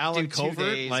 yeah, like, Alan do 2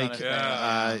 Covert. days on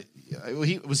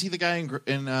Like, was he the guy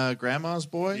in Grandma's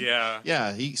Boy? Yeah.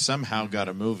 Yeah, he somehow got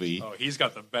a movie. Oh, he's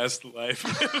got the best life.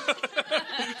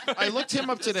 I looked him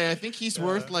up today. I think he's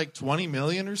worth like $20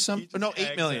 million or something. No,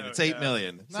 $8 million. It's $8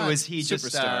 million. So is he just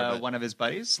superstar, but- one of his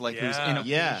buddies, like who's in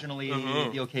occasionally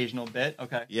the occasional bit?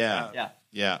 Okay.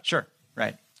 Yeah. Sure.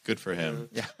 Right. Good for him.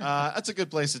 That's a good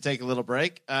place to take a little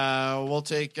break. We'll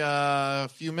take a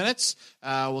few minutes.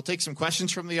 We'll take some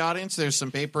questions from the audience. There's some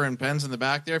paper and pens in the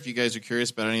back there if you guys are curious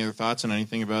about any other thoughts on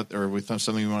anything about or with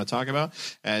something you want to talk about.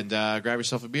 And grab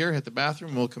yourself a beer, hit the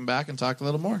bathroom. We'll come back and talk a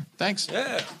little more. Thanks.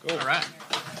 Yeah. Cool. All right.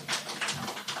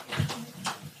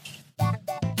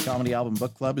 Comedy Album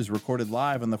Book Club is recorded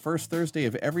live on the first Thursday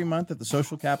of every month at the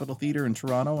Social Capital Theatre in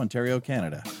Toronto, Ontario,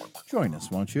 Canada. Join us,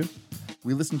 won't you?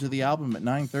 We listen to the album at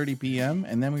 9:30 p.m.,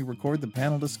 and then we record the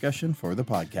panel discussion for the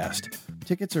podcast.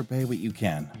 Tickets are pay what you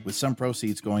can, with some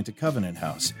proceeds going to Covenant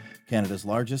House, Canada's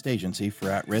largest agency for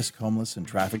at-risk, homeless, and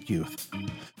trafficked youth.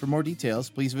 For more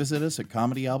details, please visit us at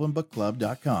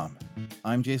comedyalbumbookclub.com.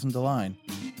 I'm Jason DeLine.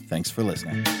 Thanks for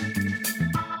listening.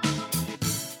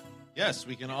 Yes,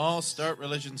 we can all start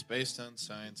religions based on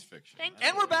science fiction.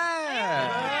 And we're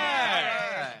back.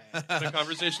 The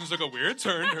conversation took a weird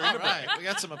turn. All right, we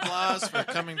got some applause for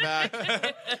coming back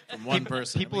from one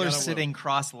person. People are sitting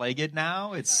cross-legged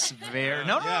now. It's very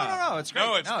no. It's great.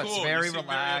 No, it's cool. It's very You seem very at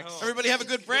relaxed. home. Everybody have a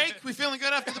good break? We feeling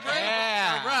good after the break?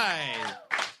 Yeah. All right.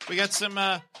 We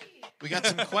got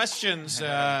some questions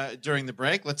during the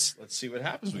break. Let's see what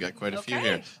happens. We got quite a few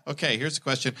here. Okay, here's a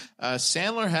question.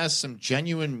 Sandler has some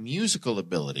genuine musical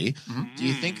ability. Do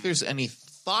you think there's any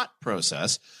thought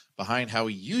process behind how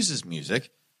he uses music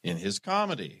in his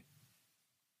comedy?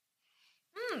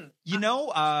 You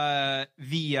know,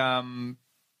 the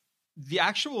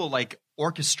actual like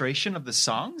orchestration of the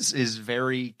songs is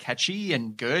very catchy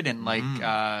and good, and like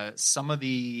some of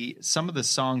the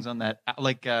songs on that,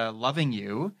 like "Loving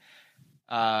You."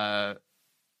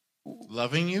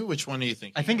 Loving You? Which one do you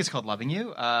think? I think it's called "Loving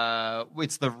You."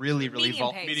 It's the really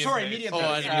Medium pace. Medium Sorry, pace. medium Oh,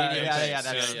 pace. medium Yeah,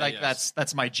 pace.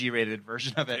 that's my G-rated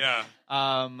version of it. Yeah.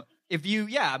 If you,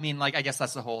 I mean, like, I guess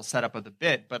that's the whole setup of the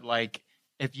bit, but like,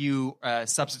 if you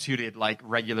substituted like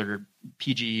regular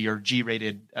PG or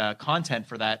G-rated content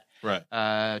for that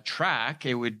track,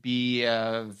 it would be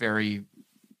a very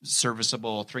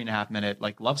serviceable 3.5 minute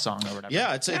like love song or whatever.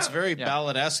 Yeah, it's very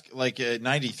ballad-esque, like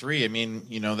 93. I mean,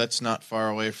 that's not far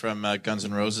away from Guns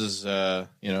N' Roses,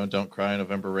 Don't Cry,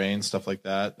 November Rain, stuff like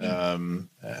that.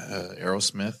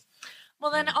 Aerosmith. Well,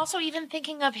 then also even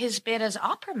thinking of his bit as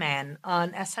Opera Man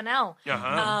on SNL,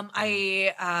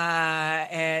 I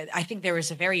think there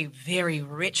is a very, very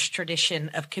rich tradition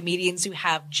of comedians who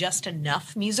have just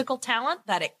enough musical talent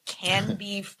that it can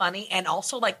be funny and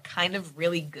also like kind of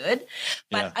really good.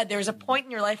 But there's a point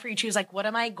in your life where you choose like, what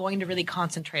am I going to really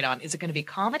concentrate on? Is it going to be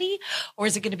comedy or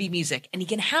is it going to be music? And you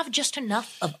can have just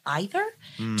enough of either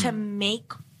to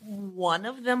make one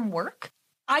of them work.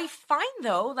 I find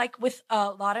though, like with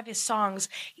a lot of his songs,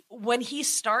 when he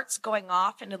starts going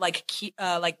off into like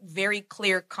very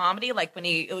clear comedy, like when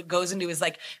he goes into his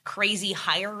like crazy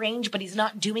higher range, but he's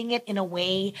not doing it in a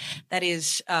way that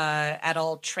is at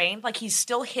all trained. Like he's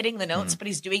still hitting the notes, but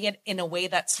he's doing it in a way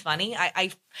that's funny.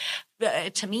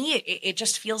 To me, it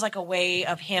just feels like a way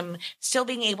of him still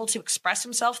being able to express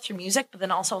himself through music, but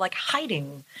then also like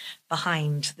hiding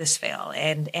behind this veil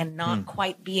and not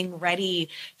quite being ready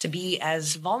to be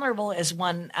as vulnerable as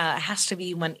one has to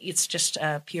be when it's just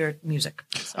pure music.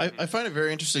 So. I find it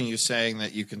very interesting you saying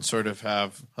that you can sort of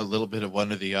have a little bit of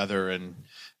one or the other. And,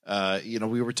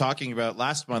 we were talking about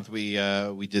last month, we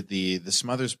did the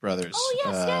Smothers Brothers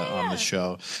on the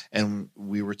show. And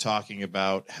we were talking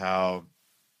about how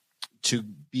to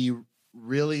be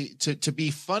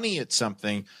funny at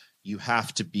something, you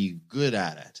have to be good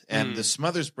at it. And the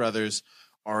Smothers Brothers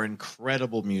are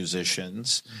incredible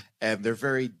musicians and they're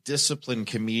very disciplined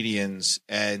comedians,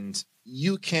 and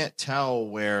you can't tell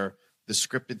where the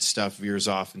scripted stuff veers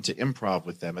off into improv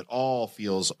with them. It all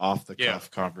feels off the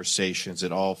cuff conversations.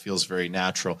 It all feels very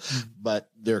natural, but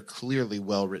they're clearly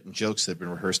well-written jokes that have been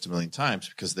rehearsed a million times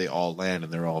because they all land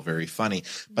and they're all very funny.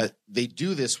 But they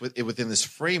do this within this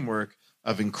framework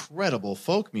of incredible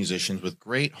folk musicians with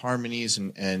great harmonies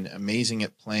and amazing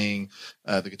at playing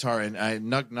the guitar. And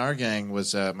Nug Nargang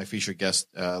was my featured guest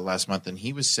last month, and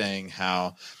he was saying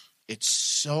how it's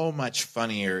so much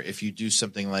funnier if you do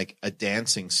something like a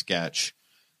dancing sketch,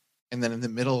 and then in the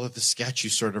middle of the sketch you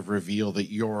sort of reveal that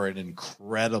you're an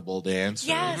incredible dancer.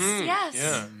 Yes.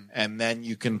 Yeah. And then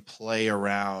you can play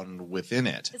around within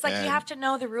it. It's like you have to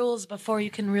know the rules before you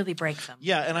can really break them.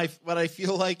 Yeah, but I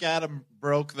feel like Adam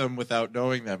broke them without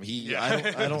knowing them.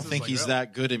 I don't think he's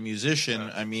that good a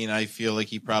musician. I mean, I feel like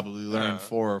he probably learned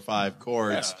 4 or 5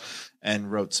 chords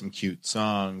and wrote some cute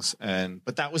songs,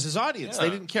 but that was his audience. They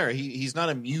didn't care. He's not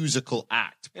a musical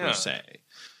act per se.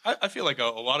 I feel like a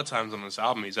lot of times on this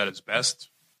album he's at his best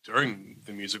during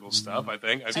the musical stuff. I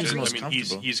think. Absolutely.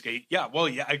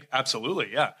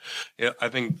 Yeah. I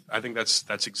think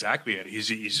that's exactly it. He's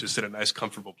just in a nice,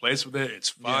 comfortable place with it. It's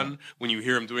fun when you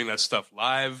hear him doing that stuff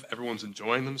live. Everyone's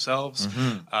enjoying themselves.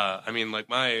 I mean, like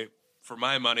for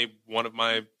my money, one of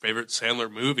my favorite Sandler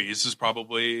movies is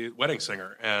probably Wedding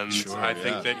Singer, and I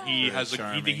think that he has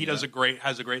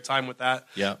a great time with that.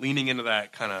 Yeah. Leaning into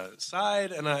that kind of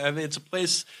side, and I mean, it's a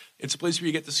place where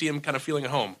you get to see him kind of feeling at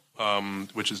home,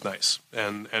 which is nice.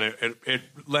 And it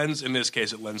lends, in this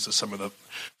case, it lends to some of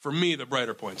the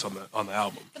brighter points on the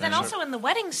album. But then also in The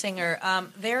Wedding Singer,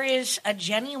 there is a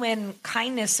genuine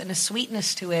kindness and a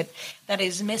sweetness to it that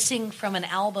is missing from an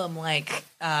album like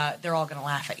They're All Gonna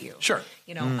Laugh at You. Sure.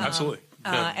 Absolutely.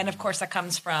 And of course, that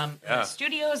comes from the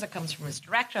studios, that comes from his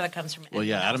director, that comes from.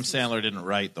 Well, Adam Sandler didn't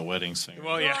write The Wedding Singer.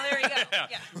 Well, yeah. Well, there you go.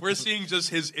 Yeah. We're seeing just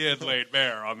his id laid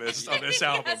bare on this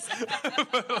album.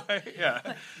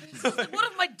 What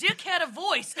if my dick had a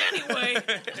voice anyway?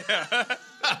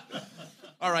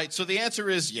 All right, so the answer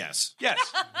is yes. Yes.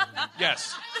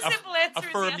 The simple answer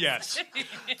a firm is yes.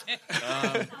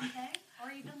 Or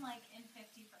even like in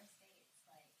 50 First Dates,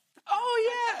 like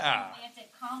oh yeah,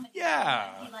 romantic comedy.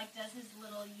 Yeah, he like does his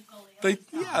little ukulele.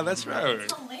 Yeah, that's right.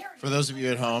 It's hilarious. For those of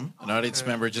you at home, an audience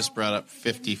member just brought up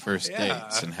 50 First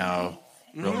Dates and how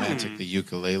romantic the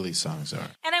ukulele songs are.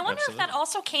 And I wonder if that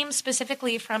also came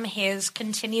specifically from his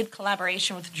continued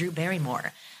collaboration with Drew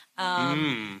Barrymore. Well,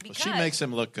 she makes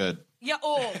him look good. Yeah.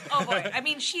 Oh boy. I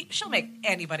mean, she'll make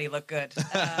anybody look good.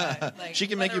 She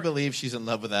can make you believe she's in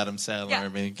love with Adam Sandler. Yeah. I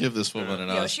mean, give this woman an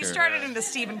Oscar. She started in the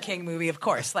Stephen King movie, of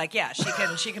course. Like, yeah,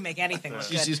 she can make anything look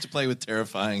She's good. used to play with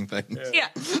terrifying things. Yeah.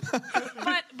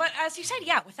 but as you said,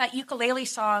 yeah, with that ukulele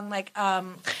song, like,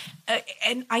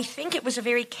 and I think it was a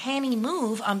very canny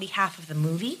move on behalf of the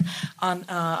movie, on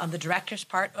the director's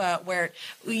part, where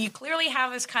you clearly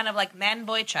have this kind of like man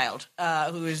boy child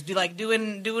who is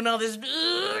doing all this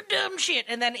dumb shit,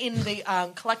 and then in the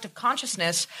collective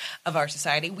consciousness of our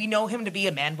society, we know him to be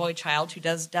a man boy child who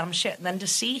does dumb shit, and then to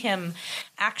see him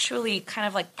actually kind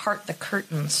of like part the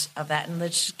curtains of that and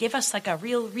just give us like a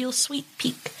real sweet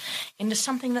peek into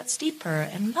something that's deeper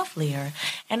and lovelier,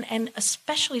 and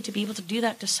especially to be able to do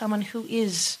that to someone who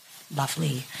is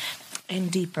lovely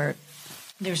and deeper.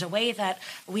 There's a way that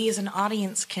we as an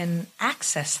audience can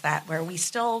access that, where we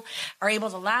still are able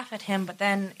to laugh at him, but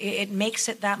then it makes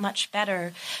it that much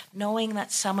better knowing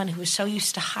that someone who is so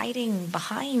used to hiding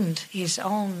behind his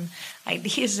own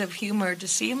ideas of humor, to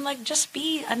see him like just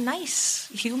be a nice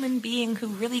human being who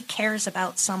really cares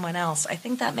about someone else. I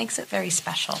think that makes it very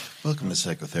special. Welcome to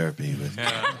psychotherapy with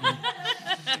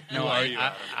No, Who are you?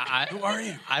 Who are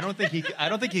you? I don't think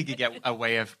he could get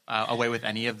away with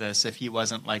any of this if he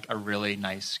wasn't like a really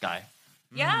nice guy.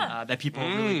 Yeah. That people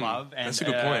really love, and That's a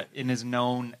good point. and is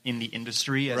known in the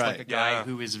industry as like a guy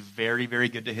who is very, very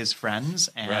good to his friends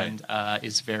and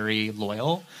is very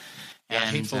loyal. Yeah,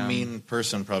 And, hateful, mean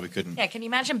person probably couldn't. Yeah, can you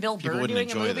imagine Bill People Burr wouldn't doing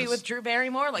a enjoy movie this. with Drew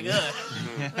Barrymore? Like, ugh,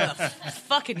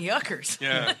 fucking yuckers.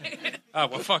 Yeah.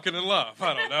 We're fucking in love.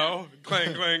 I don't know.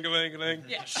 Clang, clang, clang, clang.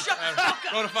 Yeah, shut the fuck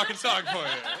up. Wrote a fucking song for you.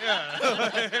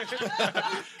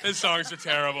 Yeah. His songs are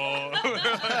terrible.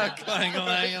 Clang, clang,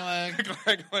 clang.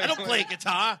 Clang, clang, I don't clang. play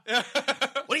guitar.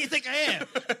 What do you think I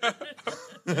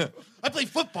am? I play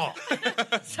football.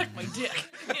 Suck my dick.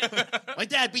 My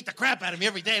dad beat the crap out of me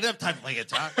every day. I don't have time to play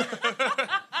guitar.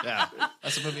 Yeah,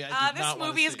 that's a movie I did This not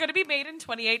want movie to is see. going to be made in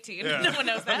 2018. Yeah. No one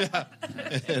knows that.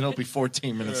 It'll be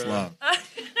 14 minutes long.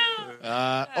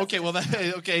 Okay, well,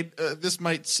 this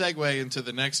might segue into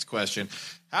the next question.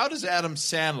 How does Adam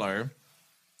Sandler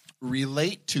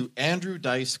relate to Andrew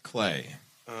Dice Clay?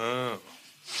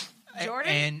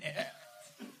 Jordan? And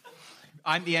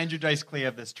I'm the Andrew Dice Clay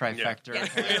of this trifecta.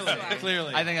 Yes.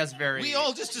 Clearly. I think that's very. We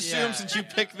all just assume since you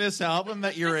picked this album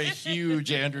that you're a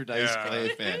huge Andrew Dice Clay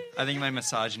fan. I think my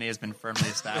misogyny has been firmly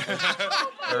established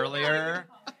earlier.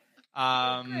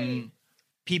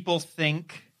 People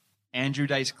think Andrew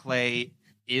Dice Clay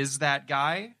is that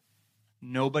guy.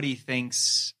 Nobody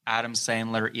thinks Adam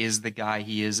Sandler is the guy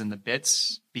he is in the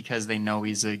bits because they know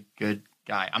he's a good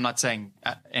guy. I'm not saying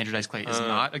Andrew Dice Clay is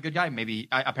not a good guy. Maybe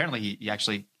apparently he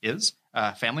actually is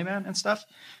a family man and stuff.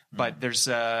 But there's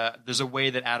a way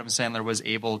that Adam Sandler was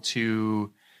able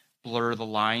to blur the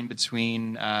line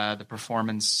between the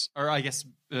performance, or I guess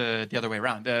the other way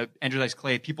around. Andrew Dice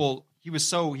Clay, he was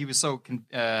so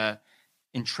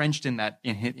entrenched in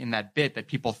that bit that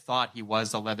people thought he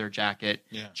was a leather jacket,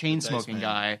 chain smoking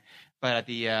guy. But at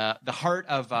the heart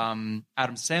of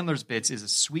Adam Sandler's bits is a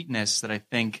sweetness that I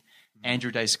think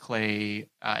Andrew Dice Clay,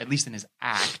 at least in his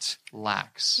act,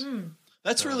 lacks.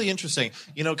 That's really interesting,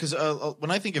 because when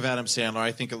I think of Adam Sandler,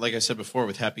 I think, like I said before,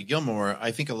 with Happy Gilmore,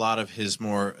 I think a lot of his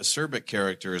more acerbic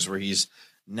characters where he's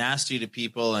nasty to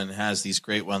people and has these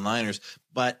great one-liners.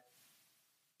 But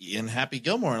in Happy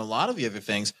Gilmore and a lot of the other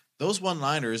things, those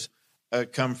one-liners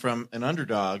come from an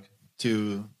underdog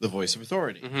to the voice of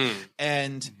authority.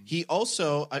 And he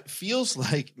also feels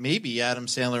like maybe Adam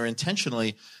Sandler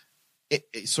intentionally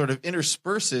it sort of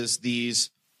intersperses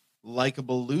these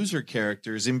likable loser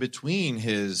characters in between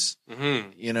his,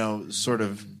 sort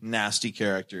of nasty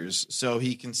characters. So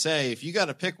he can say, if you got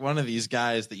to pick one of these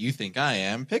guys that you think I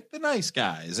am, pick the nice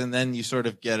guys. And then you sort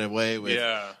of get away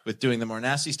with doing the more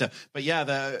nasty stuff. But yeah,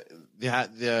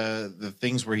 the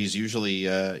things where he's usually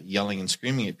yelling and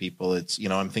screaming at people, it's,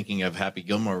 I'm thinking of Happy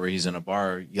Gilmore where he's in a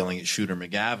bar yelling at Shooter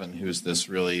McGavin, who's this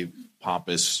really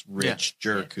pompous, rich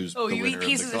jerk who's the you winner eat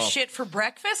pieces of the of golf. shit for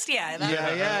breakfast?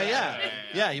 Yeah.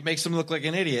 Yeah, he makes him look like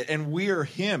an idiot. And we're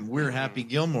him. We're Happy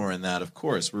Gilmore in that, of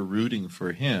course. We're rooting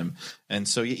for him. And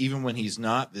so even when he's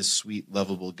not this sweet,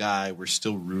 lovable guy, we're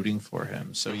still rooting for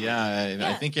him. So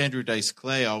I think Andrew Dice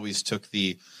Clay always took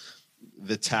the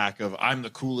tack of, I'm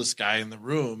the coolest guy in the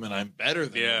room and I'm better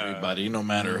than everybody, no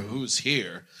matter who's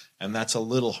here. And that's a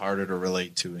little harder to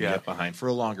relate to and get behind for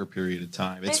a longer period of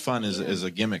time. It's fun as a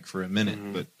gimmick for a minute,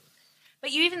 but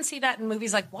But you even see that in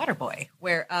movies like Waterboy,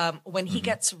 where when he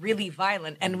gets really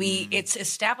violent, and it's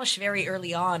established very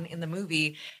early on in the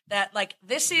movie that like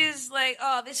this is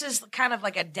kind of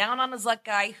like a down on his luck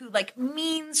guy who like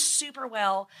means super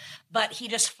well, but he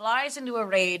just flies into a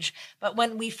rage. But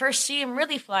when we first see him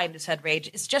really fly into said rage,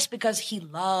 it's just because he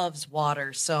loves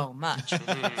water so much.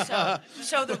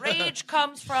 so the rage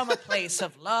comes from a place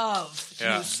of love.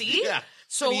 Yeah. You see? Yeah.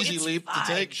 So An easy it's leap fine.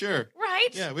 to take, sure. Right?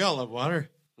 Yeah, we all love water.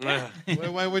 Yeah.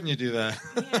 Why wouldn't you do that?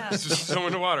 Yeah. Just throw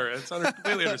into water. It's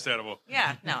completely understandable.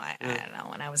 Yeah, no, I don't know.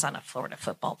 When I was on a Florida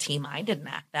football team, I didn't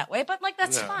act that way, but like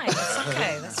that's fine. That's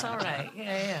okay. That's all right.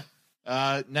 Yeah.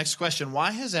 Next question.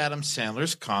 Why has Adam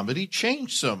Sandler's comedy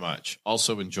changed so much?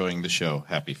 Also enjoying the show.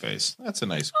 Happy face. That's a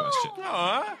nice question.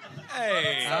 Aw.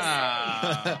 Hey.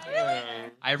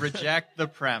 I reject the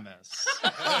premise.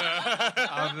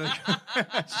 of the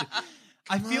question.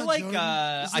 I feel like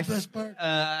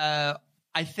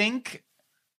I think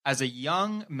as a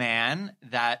young man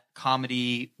that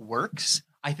comedy works.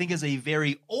 I think as a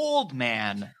very old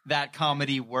man that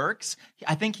comedy works.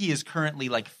 I think he is currently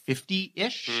like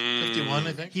 50-ish. 51,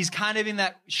 I think. He's kind of in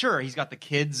that, sure, he's got the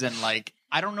kids and like,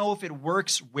 I don't know if it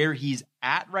works where he's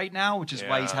at right now, which is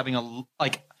why he's having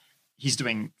he's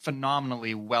doing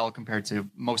phenomenally well compared to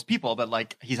most people, but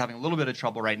like he's having a little bit of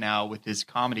trouble right now with his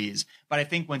comedies. But I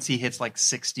think once he hits like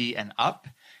 60 and up,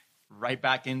 right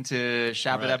back into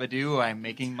Shabba Dabba Doo, I'm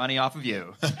making money off of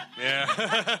you.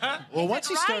 Yeah. Well, once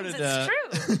he started, it's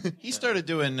true. he started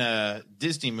doing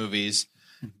Disney movies,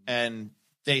 and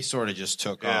they sort of just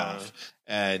took off.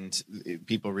 And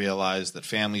people realized that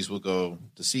families will go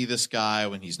to see this guy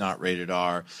when he's not rated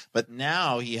R. But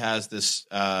now he has this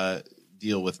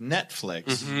deal with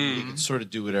Netflix. He can sort of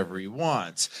do whatever he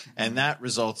wants. And that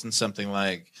results in something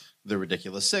like The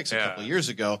Ridiculous Six a couple of years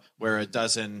ago, where a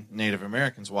dozen Native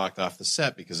Americans walked off the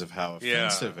set because of how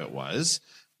offensive it was.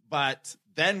 But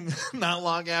then not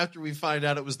long after, we find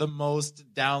out it was the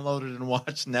most downloaded and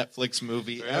watched Netflix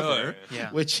movie ever,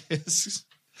 which is...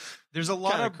 There's a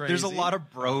lot of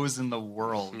bros in the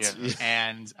world,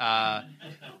 and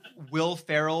Will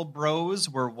Ferrell bros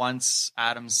were once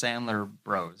Adam Sandler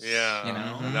bros. Yeah, you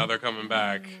know, and now they're coming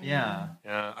back. Yeah.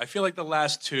 I feel like the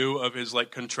last two of his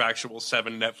like contractual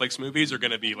 7 Netflix movies are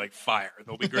going to be like fire.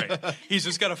 They'll be great. He's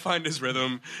just got to find his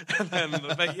rhythm, and then,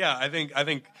 but yeah, I think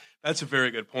that's a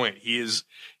very good point. He is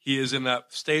in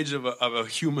that stage of a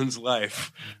human's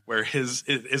life where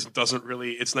it doesn't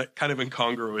really, it's not kind of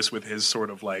incongruous with his sort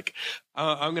of like,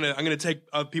 I'm gonna take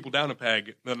people down a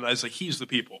peg. Then I was like, he's the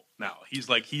people now. He's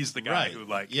the guy who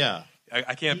like,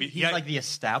 I can't be. He's like the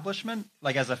establishment,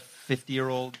 like as a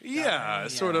 50-year-old. Yeah,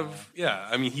 sort of. Yeah,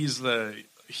 I mean, he's the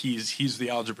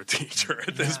algebra teacher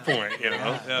at this point, you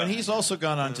know. And he's also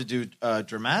gone on to do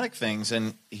dramatic things,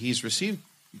 and he's received,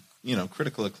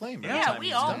 critical acclaim. Yeah,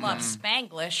 we all love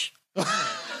Spanglish.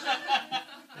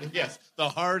 Yes, the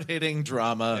hard-hitting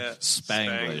drama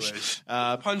Spanglish.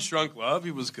 Punch Drunk Love,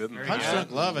 he was good. Punch Drunk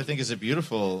Love, I think, is a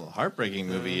beautiful, heartbreaking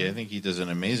movie. I think he does an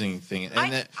amazing thing.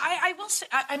 And I will say,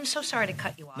 I'm so sorry to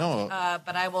cut you off. No.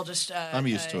 But I will just... I'm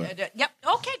used to it. Yep.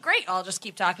 Okay, great. I'll just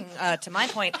keep talking to my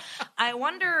point. I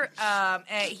wonder,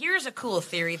 here's a cool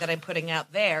theory that I'm putting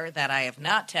out there that I have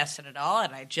not tested at all,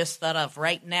 and I just thought of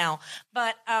right now.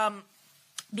 But...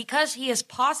 because he has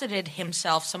posited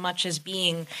himself so much as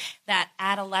being that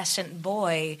adolescent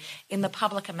boy in the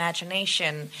public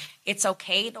imagination, it's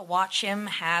okay to watch him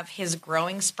have his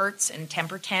growing spurts and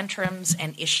temper tantrums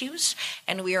and issues,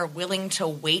 and we are willing to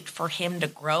wait for him to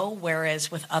grow, whereas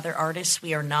with other artists,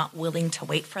 we are not willing to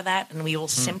wait for that, and we will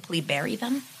simply bury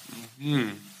them.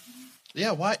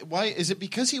 Yeah, why is it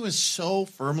because he was so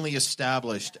firmly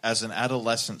established as an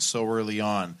adolescent so early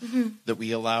on that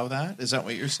we allow that? Is that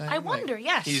what you're saying? I wonder,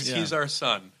 yes. He's our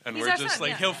son, and He's we're our just son,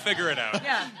 like, he'll figure it out.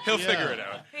 Yeah. He'll figure it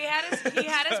out. He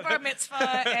had his bar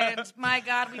mitzvah, and my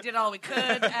God, we did all we could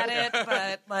at it,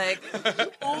 but like,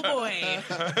 oh boy.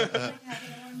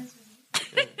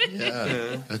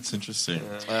 Yeah, that's interesting.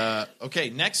 Okay,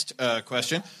 next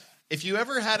question. If you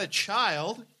ever had a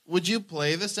child, would you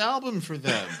play this album for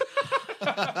them?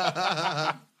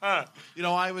 I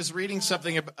was reading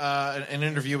something, an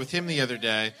interview with him the other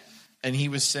day, and he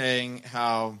was saying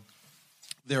how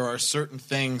there are certain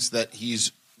things that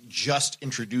he's just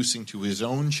introducing to his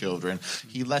own children.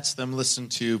 He lets them listen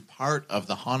to part of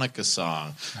the Hanukkah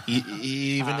song.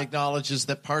 He even acknowledges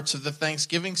that parts of the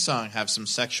Thanksgiving song have some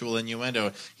sexual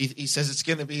innuendo. He says it's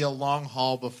going to be a long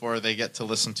haul before they get to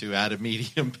listen to At a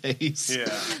Medium Pace.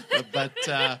 Yeah. But,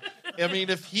 I mean,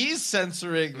 if he's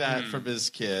censoring that from his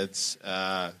kids...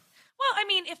 Well, I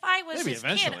mean, if I was Maybe his kid,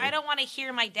 eventually. I don't want to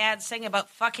hear my dad sing about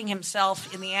fucking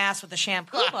himself in the ass with a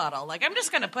shampoo bottle. Like, I'm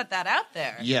just going to put that out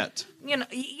there. Yet. You know,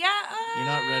 yeah. You're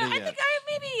not ready I yet. think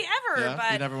maybe ever, Yeah?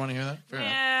 but You never want to hear that? Fair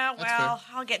enough. yeah. That's Well,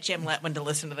 I'll get Jim Letwin to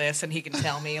listen to this, and he can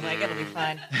tell me. Like, it'll be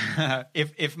fine.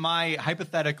 If my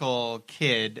hypothetical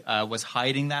kid was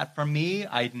hiding that from me,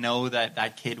 I'd know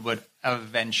that kid would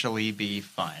eventually be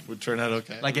fine. Would turn out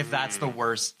okay. Like if that's the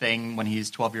worst thing when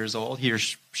he's 12 years old, he or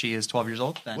she is 12 years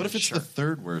old, then What if it's sure. the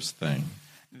third worst thing?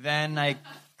 Then I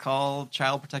call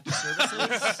Child Protective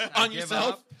Services. I On give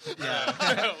yourself? up. Yeah.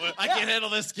 I can't handle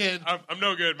this kid. I'm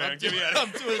no good, man. Give me a I'm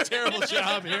doing a terrible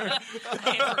job here. I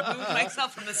can't remove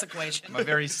myself from this equation. I'm a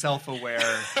very self-aware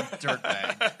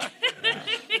dirtbag.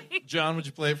 John, would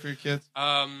you play it for your kids?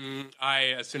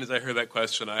 As soon as I heard that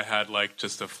question, I had like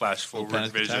just a flash forward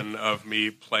panic vision of me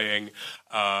playing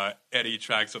any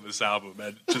tracks on this album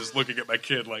and just looking at my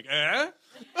kid like, Dad,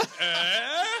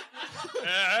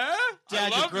 I you're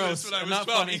loved gross. this when I I'm was not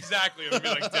 12. funny. Exactly. I'd be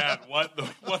like, Dad, what the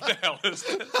hell is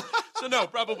this? So no,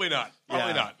 probably not.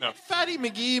 Probably not. No. Fatty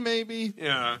McGee, maybe.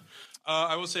 Yeah.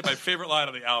 I will say my favorite line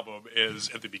on the album is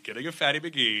at the beginning of Fatty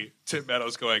McGee, Tim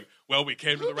Meadows going, "Well, we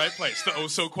came to the right place, the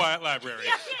oh-so-quiet library."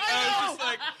 I was just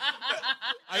like,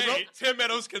 hey, Tim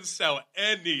Meadows can sell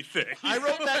anything. I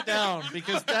wrote that down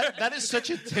because that is such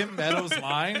a Tim Meadows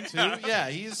line, too. Yeah,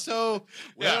 he's so,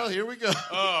 here we go.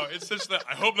 Oh, it's such that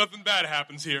I hope nothing bad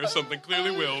happens here. Something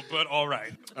clearly will, but all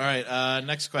right. All right,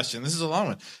 next question. This is a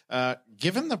long one.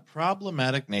 Given the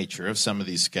problematic nature of some of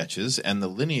these sketches and the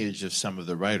lineage of some of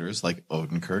the writers, like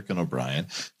Odenkirk and O'Brien,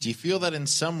 do you feel that in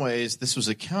some ways this was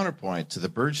a counterpoint to the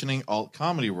burgeoning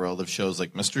alt-comedy world of shows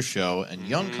like Mr. Show and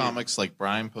young comics like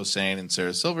Brian Posehn and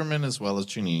Sarah Silverman, as well as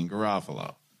Janine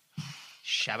Garofalo?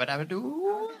 Shabba-dabba-doo.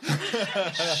 Wow,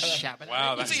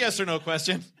 That's that's a yes or no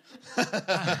question.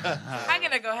 I'm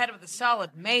gonna go ahead with a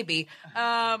solid maybe.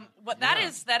 That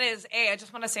is I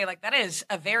just want to say like that is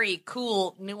a very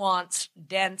cool, nuanced,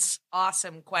 dense,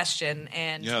 awesome question,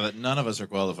 and Yeah, that none of us are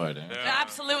qualified in.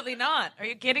 absolutely not. Are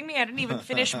you kidding me? I didn't even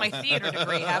finish my theater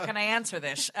degree. How can I answer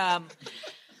this?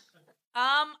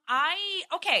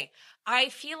 I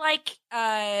feel like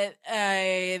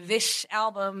this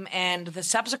album and the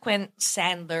subsequent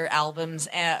Sandler albums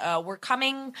were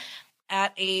coming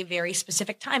at a very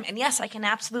specific time. And yes, I can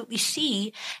absolutely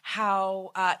see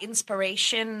how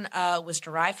inspiration was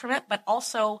derived from it, but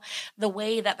also the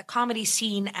way that the comedy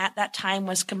scene at that time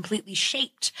was completely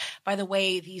shaped by the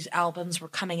way these albums were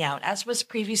coming out. As was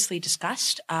previously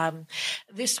discussed,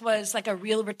 this was like a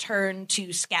real return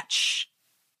to sketch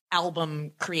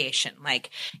album creation. Like,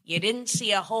 you didn't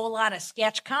see a whole lot of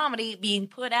sketch comedy being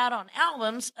put out on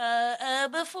albums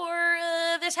before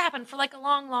this happened for like a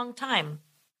long, long time.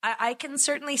 I can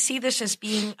certainly see this as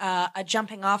being a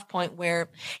jumping off point where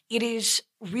it is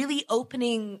really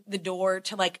opening the door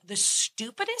to like the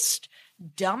stupidest,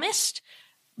 dumbest,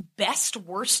 best,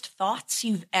 worst thoughts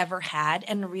you've ever had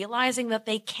and realizing that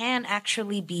they can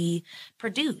actually be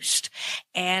produced.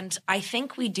 And I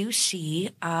think we do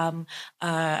see in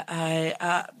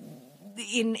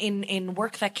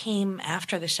work that came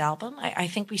after this album, I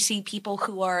think we see people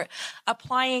who are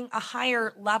applying a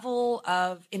higher level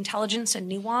of intelligence and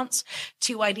nuance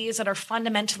to ideas that are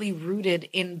fundamentally rooted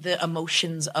in the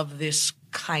emotions of this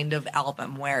kind of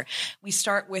album, where we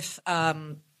start with,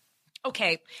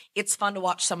 okay, it's fun to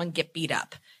watch someone get beat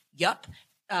up. Yup.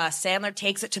 Sandler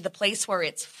takes it to the place where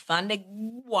it's fun to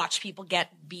watch people get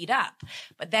beat up.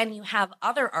 But then you have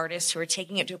other artists who are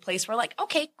taking it to a place where like,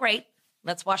 okay, great.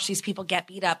 Let's watch these people get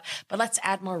beat up, but let's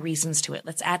add more reasons to it.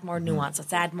 Let's add more nuance.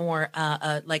 Let's add more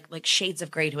like shades of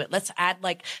gray to it. Let's add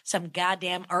like some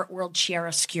goddamn art world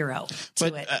chiaroscuro to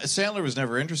But it. Sandler was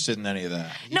never interested in any of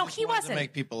that. No, just he wanted wasn't. To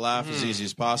make people laugh as easy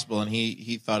as possible, and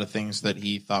he thought of things that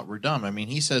he thought were dumb. I mean,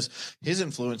 he says his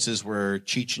influences were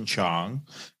Cheech and Chong,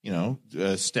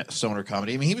 stoner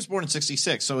comedy. I mean, he was born in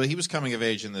 '66, so he was coming of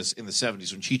age in the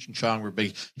 '70s when Cheech and Chong were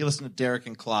big. He listened to Derek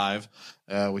and Clive,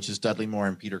 which is Dudley Moore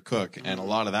and Peter Cook, and a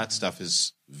lot of that stuff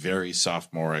is very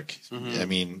sophomoric. I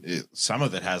mean, some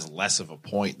of it has less of a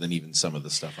point than even some of the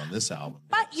stuff on this album.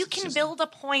 But you can build a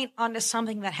point onto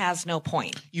something that has no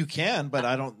point. You can, but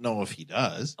I don't know if he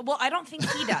does. Well, I don't think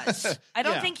he does. I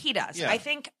don't Yeah. think he does. Yeah. I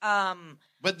think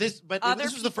But this Other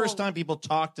was the first people- time people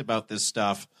talked about this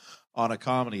stuff on a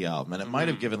comedy album, and it might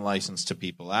have given license to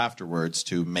people afterwards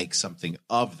to make something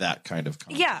of that kind of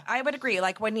content. Yeah, I would agree.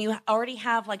 Like when you already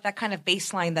have like that kind of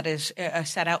baseline that is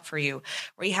set out for you,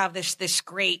 where you have this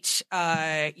great,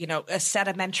 a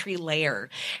sedimentary layer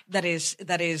that is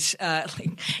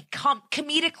like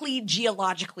comedically,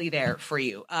 geologically there for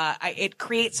you. It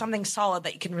creates something solid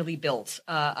that you can really build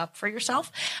up for yourself.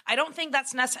 I don't think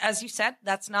that's as you said,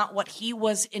 that's not what he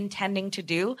was intending to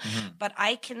do, but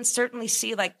I can certainly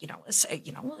see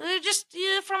just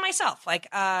for myself, like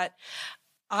I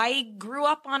grew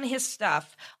up on his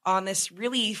stuff, on this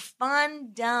really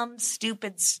fun, dumb,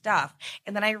 stupid stuff.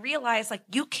 And then I realized, like,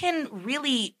 you can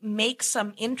really make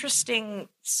some interesting,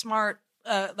 smart,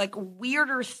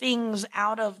 weirder things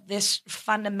out of this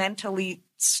fundamentally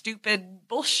stupid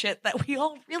bullshit that we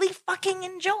all really fucking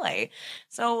enjoy.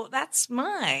 So that's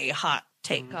my hot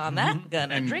take on that.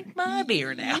 Gonna drink my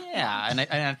beer now. Yeah, and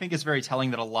I think it's very telling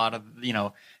that a lot of,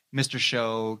 Mr.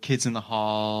 Show, Kids in the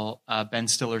Hall, Ben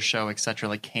Stiller's show, etc.,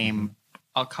 like came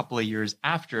a couple of years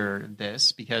after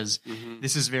this, because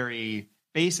this is very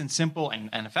base and simple and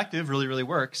effective, really, really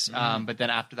works. But then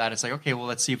after that, it's like, okay, well,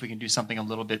 let's see if we can do something a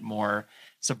little bit more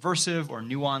subversive or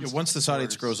nuanced. Yeah, once this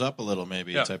audience grows up a little,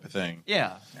 maybe, type of thing.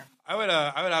 Yeah. I would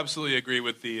absolutely agree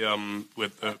with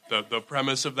the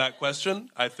premise of that question.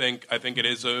 I think it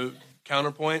is a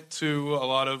counterpoint to a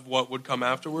lot of what would come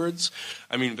afterwards.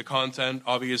 I mean, the content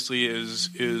obviously is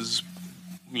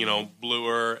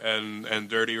bluer and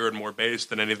dirtier and more base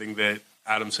than anything that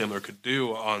Adam Sandler could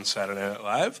do on Saturday Night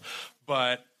Live.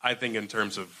 But I think in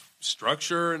terms of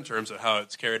structure, in terms of how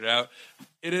it's carried out,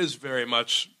 it is very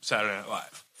much Saturday Night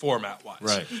Live, format-wise.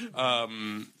 Right.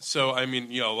 So, I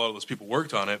mean, a lot of those people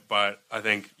worked on it, but I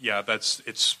think,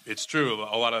 it's true.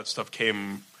 A lot of that stuff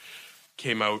came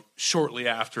out shortly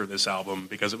after this album,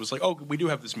 because it was like, oh, we do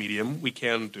have this medium, we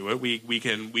can do it, we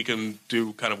can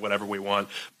do kind of whatever we want.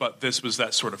 But this was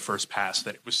that sort of first pass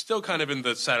that it was still kind of in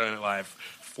the Saturday Night Live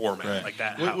format, like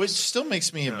that. Which still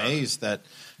makes me amazed that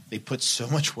they put so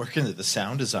much work into the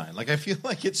sound design. Like, I feel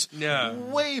like it's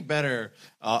way better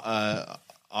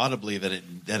audibly than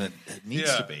it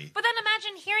needs to be. But then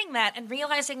imagine hearing that and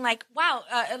realizing, like, wow,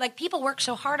 like people worked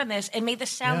so hard on this and made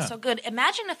this sound so good.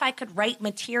 Imagine if I could write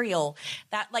material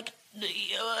that like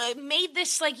made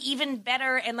this like even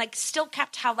better and like still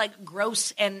kept how like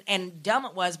gross and dumb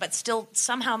it was, but still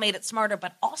somehow made it smarter,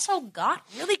 but also got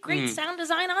really great sound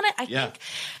design on it. I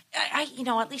think,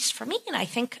 at least for me, and I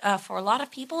think for a lot of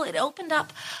people, it opened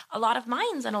up a lot of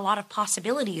minds and a lot of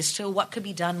possibilities to what could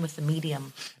be done with the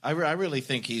medium. I really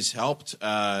think he's helped.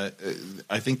 I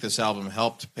think this album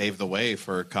helped pave the way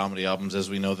for comedy albums as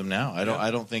we know them now.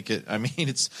 I don't think it. I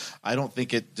mean, I don't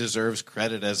think it deserves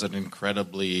credit as an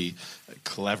incredibly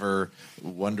clever,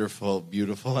 wonderful,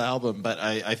 beautiful album, but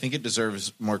I think it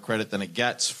deserves more credit than it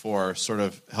gets for sort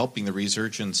of helping the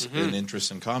resurgence in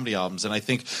interest in comedy albums. And I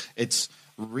think it's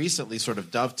recently sort of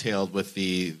dovetailed with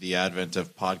the advent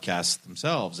of podcasts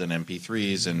themselves and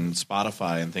MP3s and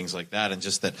Spotify and things like that, and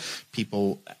just that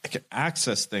people can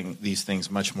access these things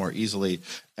much more easily.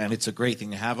 And it's a great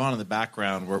thing to have on in the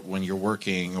background when you're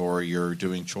working or you're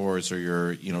doing chores or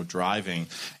you're driving,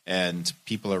 and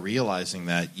people are realizing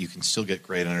that you can still get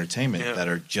great entertainment that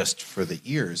are just for the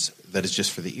ears. That is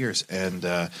just for the ears, and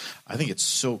I think it's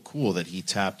so cool that he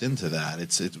tapped into that.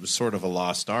 It was sort of a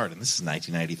lost art, and this is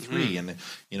 1993, and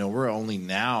we're only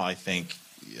now, I think,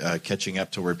 catching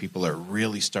up to where people are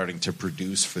really starting to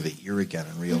produce for the ear again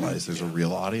and realize there's a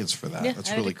real audience for that.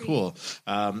 That's really cool.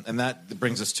 And that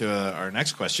brings us to our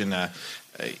next question.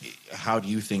 How do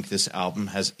you think this album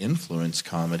has influenced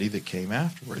comedy that came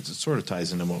afterwards? It sort of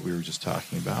ties into what we were just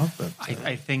talking about. But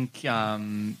I think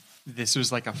this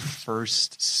was like a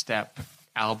first step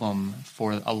album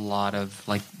for a lot of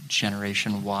like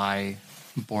Generation Y,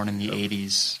 born in the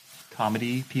 80s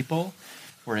comedy people,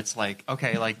 where it's like,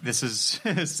 okay, like this is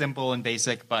simple and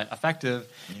basic but effective,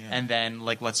 and then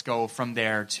like let's go from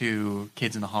there to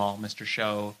Kids in the Hall, Mr.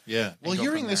 Show. Yeah. Well,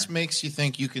 hearing this makes you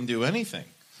think you can do anything.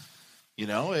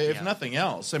 If nothing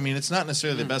else. I mean, it's not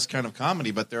necessarily the best kind of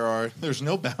comedy, but there's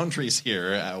no boundaries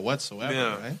here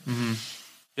whatsoever, right? Mm-hmm.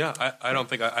 Yeah, I don't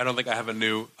think I have a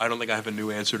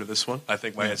new answer to this one. I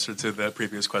think my answer to the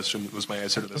previous question was my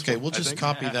answer to this one. Okay, we'll just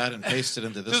copy that and paste it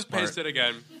into this just part. Paste it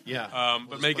again. Yeah.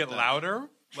 But make it louder.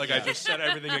 Like I just said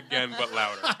everything again, but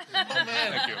louder. Oh,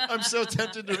 man. Thank you. I'm so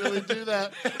tempted to really do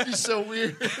that. It'd be so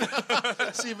weird.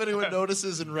 See if anyone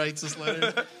notices and writes this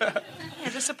letter. Yeah,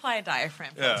 just apply a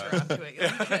diaphragm filter onto it.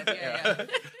 You'll be good. Yeah.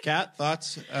 Kat,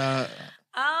 thoughts?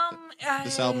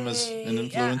 this album as an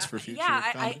influence for future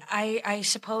comedy? I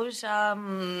suppose.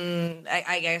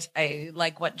 I guess I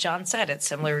like what John said. It's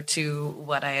similar to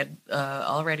what I had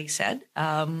already said.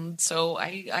 So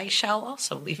I shall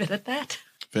also leave it at that.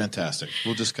 Fantastic.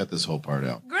 We'll just cut this whole part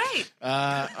out. Great.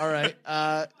 All right.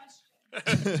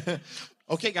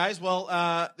 Okay, guys. Well,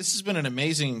 this has been an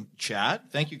amazing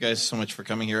chat. Thank you guys so much for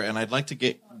coming here. And I'd like to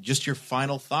get just your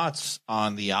final thoughts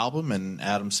on the album and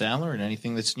Adam Sandler and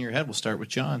anything that's in your head. We'll start with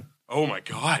John. Oh my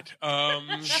God.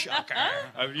 Shocker.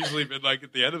 I've usually been like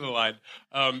at the end of the line.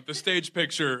 The stage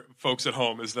picture, folks at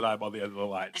home, is that I'm on the end of the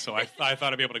line. So I thought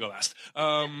I'd be able to go last.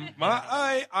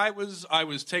 I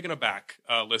was taken aback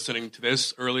listening to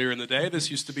this earlier in the day.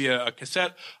 This used to be a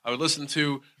cassette I would listen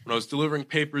to when I was delivering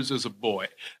papers as a boy.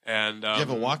 And Did you have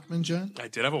a Walkman, John? I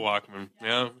did have a Walkman.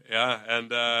 Yeah.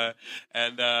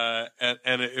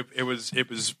 And it was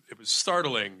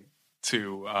startling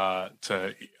to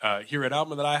hear an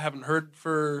album that I haven't heard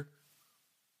for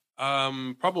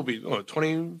probably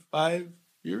 25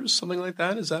 years, something like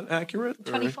that. Is that accurate?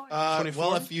 24. 24?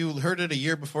 Well, if you heard it a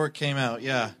year before it came out,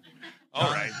 yeah. All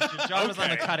right. John was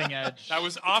on the cutting edge. That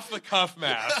was off the cuff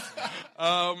math.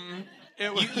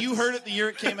 You heard it the year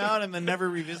it came out and then never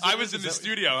revisited it? I was in the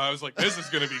studio. I was like, this is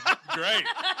going to be great.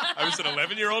 I was an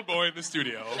 11-year-old boy in the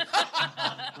studio.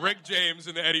 Rick James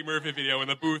in the Eddie Murphy video in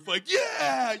the booth, like,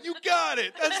 yeah, you got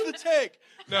it. That's the take.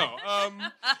 No,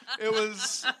 it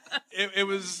was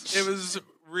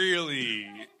really,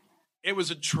 it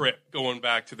was a trip going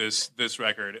back to this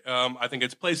record. I think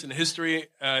its place in history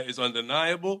is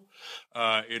undeniable.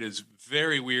 It is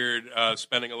very weird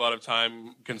spending a lot of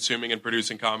time consuming and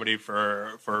producing comedy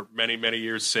for many, many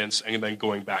years since, and then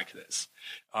going back to this.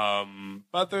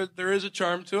 But there is a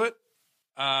charm to it,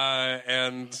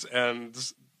 and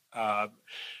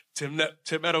Tim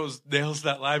Meadows nails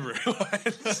that library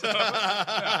line. So,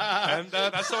 yeah. And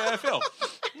that's the way I feel.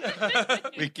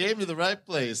 We came to the right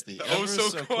place. The oh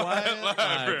so quiet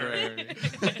library.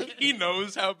 He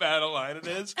knows how bad a line it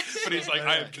is, but he's like,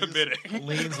 I am committing.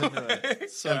 Leans into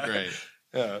it. So great.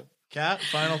 Yeah. Kat,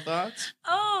 final thoughts?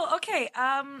 Oh, okay.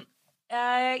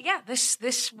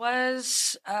 This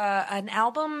was an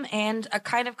album and a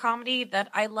kind of comedy that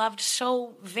I loved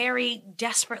so very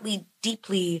desperately,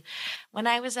 deeply when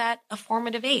I was at a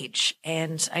formative age.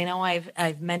 And I know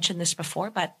I've mentioned this before,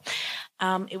 but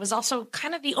it was also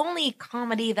kind of the only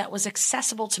comedy that was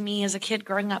accessible to me as a kid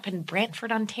growing up in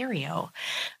Brantford, Ontario.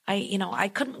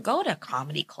 I couldn't go to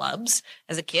comedy clubs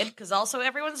as a kid because also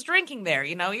everyone's drinking there.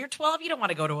 You're 12, you don't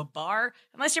want to go to a bar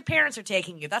unless your parents are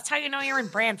taking you. That's how you know you're in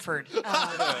Brantford.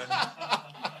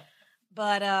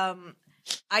 But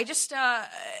I just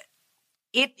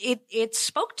it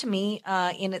spoke to me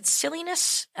in its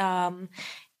silliness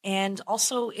and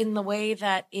also in the way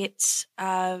that it's.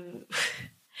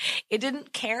 It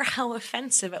didn't care how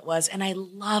offensive it was. And I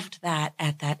loved that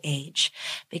at that age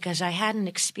because I hadn't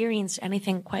experienced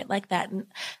anything quite like that.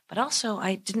 But also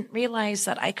I didn't realize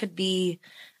that I could be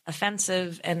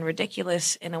offensive and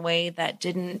ridiculous in a way that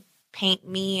didn't paint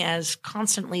me as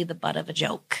constantly the butt of a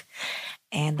joke.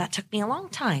 And that took me a long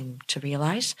time to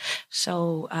realize.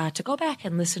 So to go back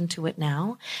and listen to it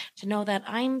now, to know that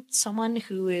I'm someone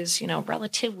who is,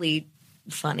 relatively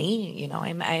funny,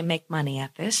 I make money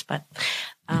at this, but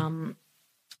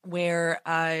where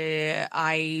I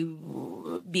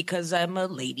because I'm a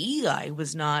lady, I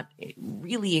was not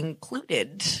really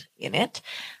included in it.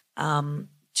 To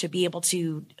be able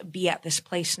to be at this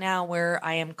place now where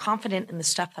I am confident in the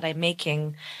stuff that I'm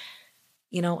making,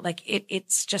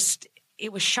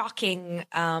 it was shocking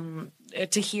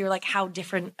to hear like how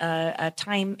different a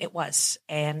time it was.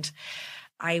 And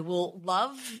I will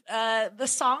love the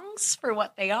songs for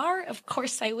what they are. Of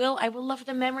course I will. I will love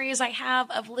the memories I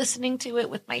have of listening to it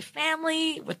with my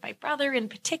family, with my brother in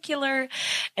particular,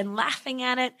 and laughing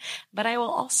at it. But I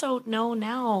will also know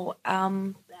now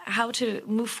how to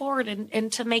move forward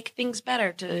and to make things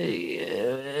better,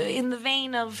 in the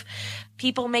vein of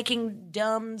people making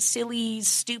dumb, silly,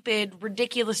 stupid,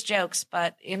 ridiculous jokes,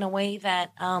 but in a way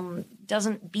that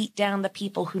doesn't beat down the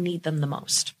people who need them the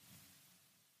most.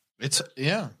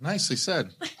 Nicely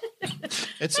said.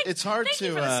 It's hard Thank to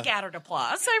you for the scattered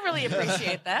applause. I really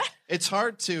appreciate that. It's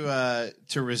hard to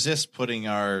resist putting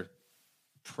our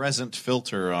present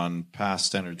filter on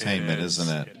past entertainment, isn't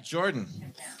it? Jordan,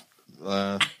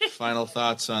 final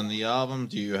thoughts on the album?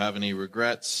 Do you have any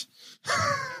regrets?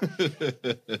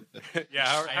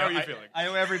 Yeah, how are you feeling? I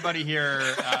owe everybody here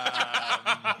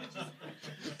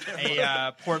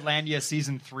a Portlandia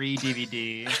Season 3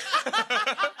 DVD.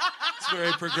 It's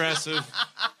very progressive.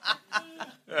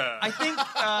 I think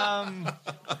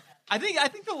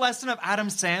the lesson of Adam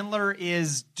Sandler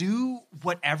is do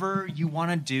whatever you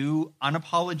want to do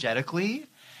unapologetically.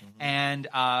 And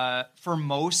for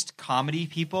most comedy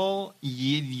people,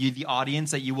 the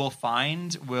audience that you will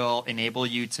find will enable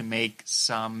you to make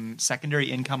some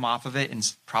secondary income off of it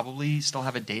and probably still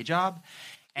have a day job.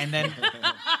 And then,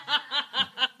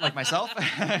 like myself,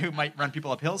 who might run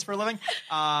people up hills for a living.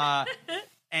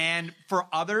 And for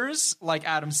others, like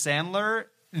Adam Sandler,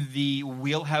 the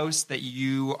wheelhouse that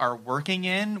you are working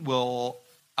in will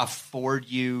afford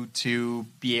you to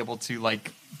be able to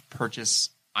like purchase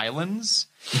islands.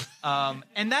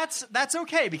 And that's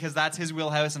okay because that's his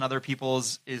wheelhouse and other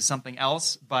people's is something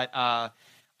else. But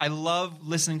I love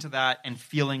listening to that and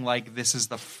feeling like this is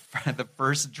the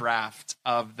first draft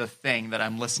of the thing that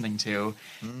I'm listening to.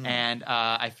 And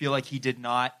I feel like he did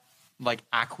not like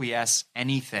acquiesce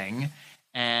anything.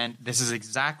 And this is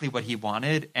exactly what he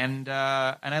wanted. And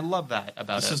I love that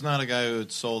about it. This is not a guy who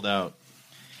sold out.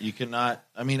 You cannot.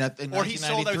 I mean, or he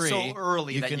sold out so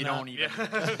early that you don't even. You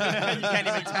can't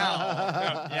even tell.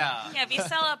 Yeah. Yeah, if you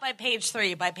sell out by page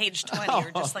 3, by page 20,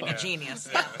 you're just like a genius.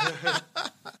 Yeah.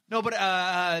 No, but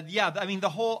yeah, I mean, the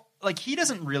whole like he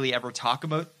doesn't really ever talk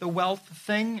about the wealth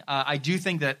thing. I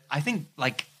think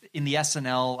like in the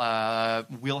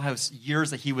SNL wheelhouse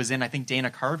years that he was in, I think Dana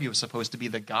Carvey was supposed to be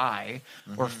the guy,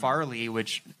 or Farley,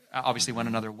 which obviously went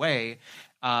another way.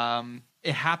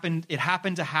 It happened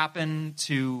to happen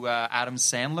to Adam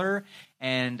Sandler,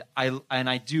 and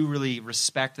I do really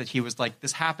respect that he was like,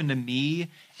 this happened to me,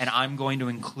 and I'm going to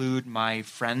include my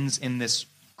friends in this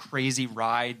crazy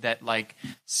ride that like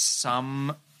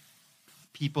some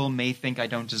people may think I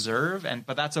don't deserve,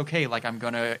 but that's okay. Like I'm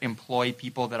going to employ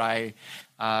people that I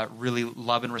really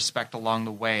love and respect along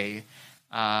the way.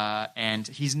 And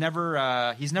he's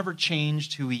never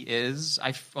changed who he is.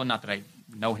 Not that I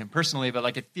know him personally, but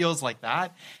like it feels like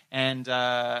that, and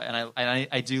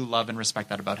I do love and respect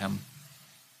that about him.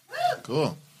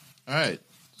 Cool. All right,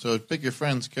 so pick your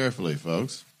friends carefully,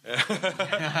 folks. You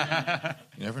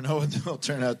never know when they'll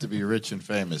turn out to be rich and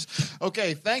famous.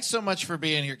 Okay, thanks so much for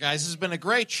being here, guys. This has been a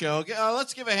great show.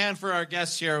 Let's give a hand for our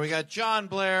guests here. We got John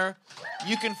Blair.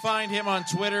 You can find him on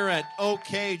Twitter at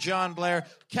OKJohnBlair. Blair.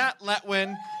 Kat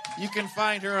Letwin. You can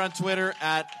find her on Twitter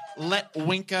at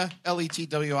Letwinka,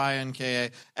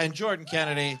 Letwinka. And Jordan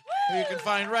Kennedy, who you can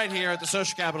find right here at the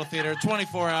Social Capital Theater,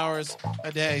 24 hours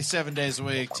a day, 7 days a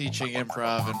week, teaching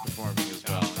improv and performing as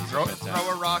well. Throw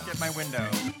a rock at my window.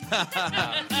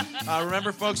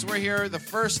 Remember, folks, we're here the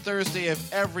first Thursday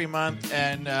of every month,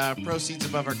 and proceeds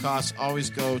above our costs always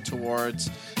go towards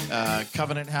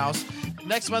Covenant House.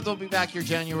 Next month, we'll be back here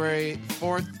January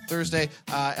 4th, Thursday.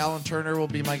 Alan Turner will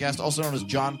be my guest, also known as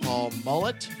John Paul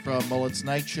Mullet from Mullet's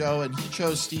Night Show, and he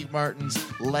chose Steve Martin's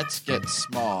Let's Get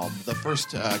Small, the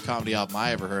first comedy album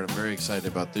I ever heard. I'm very excited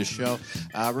about this show.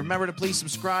 Remember to please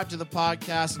subscribe to the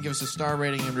podcast and give us a star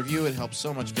rating and review. It helps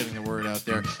so much getting the word out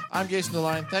there. I'm Jason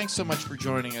DeLine. Thanks so much for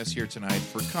joining us here tonight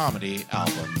for Comedy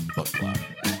Album Book Club.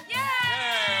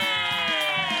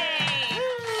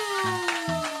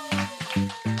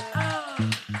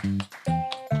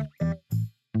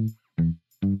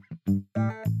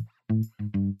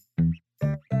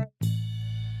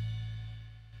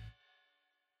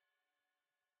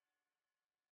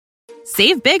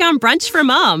 Save big on brunch for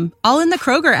mom, all in the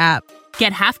Kroger app.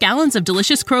 Get half gallons of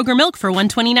delicious Kroger milk for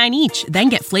 $1.29 each. Then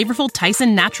get flavorful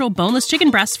Tyson natural boneless chicken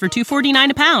breasts for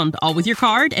 $2.49 a pound, all with your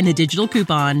card and a digital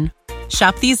coupon.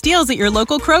 Shop these deals at your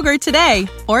local Kroger today,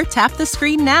 or tap the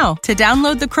screen now to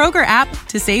download the Kroger app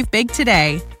to save big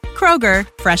today. Kroger,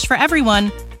 fresh for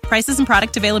everyone. Prices and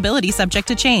product availability subject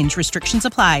to change. Restrictions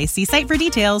apply. See site for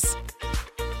details.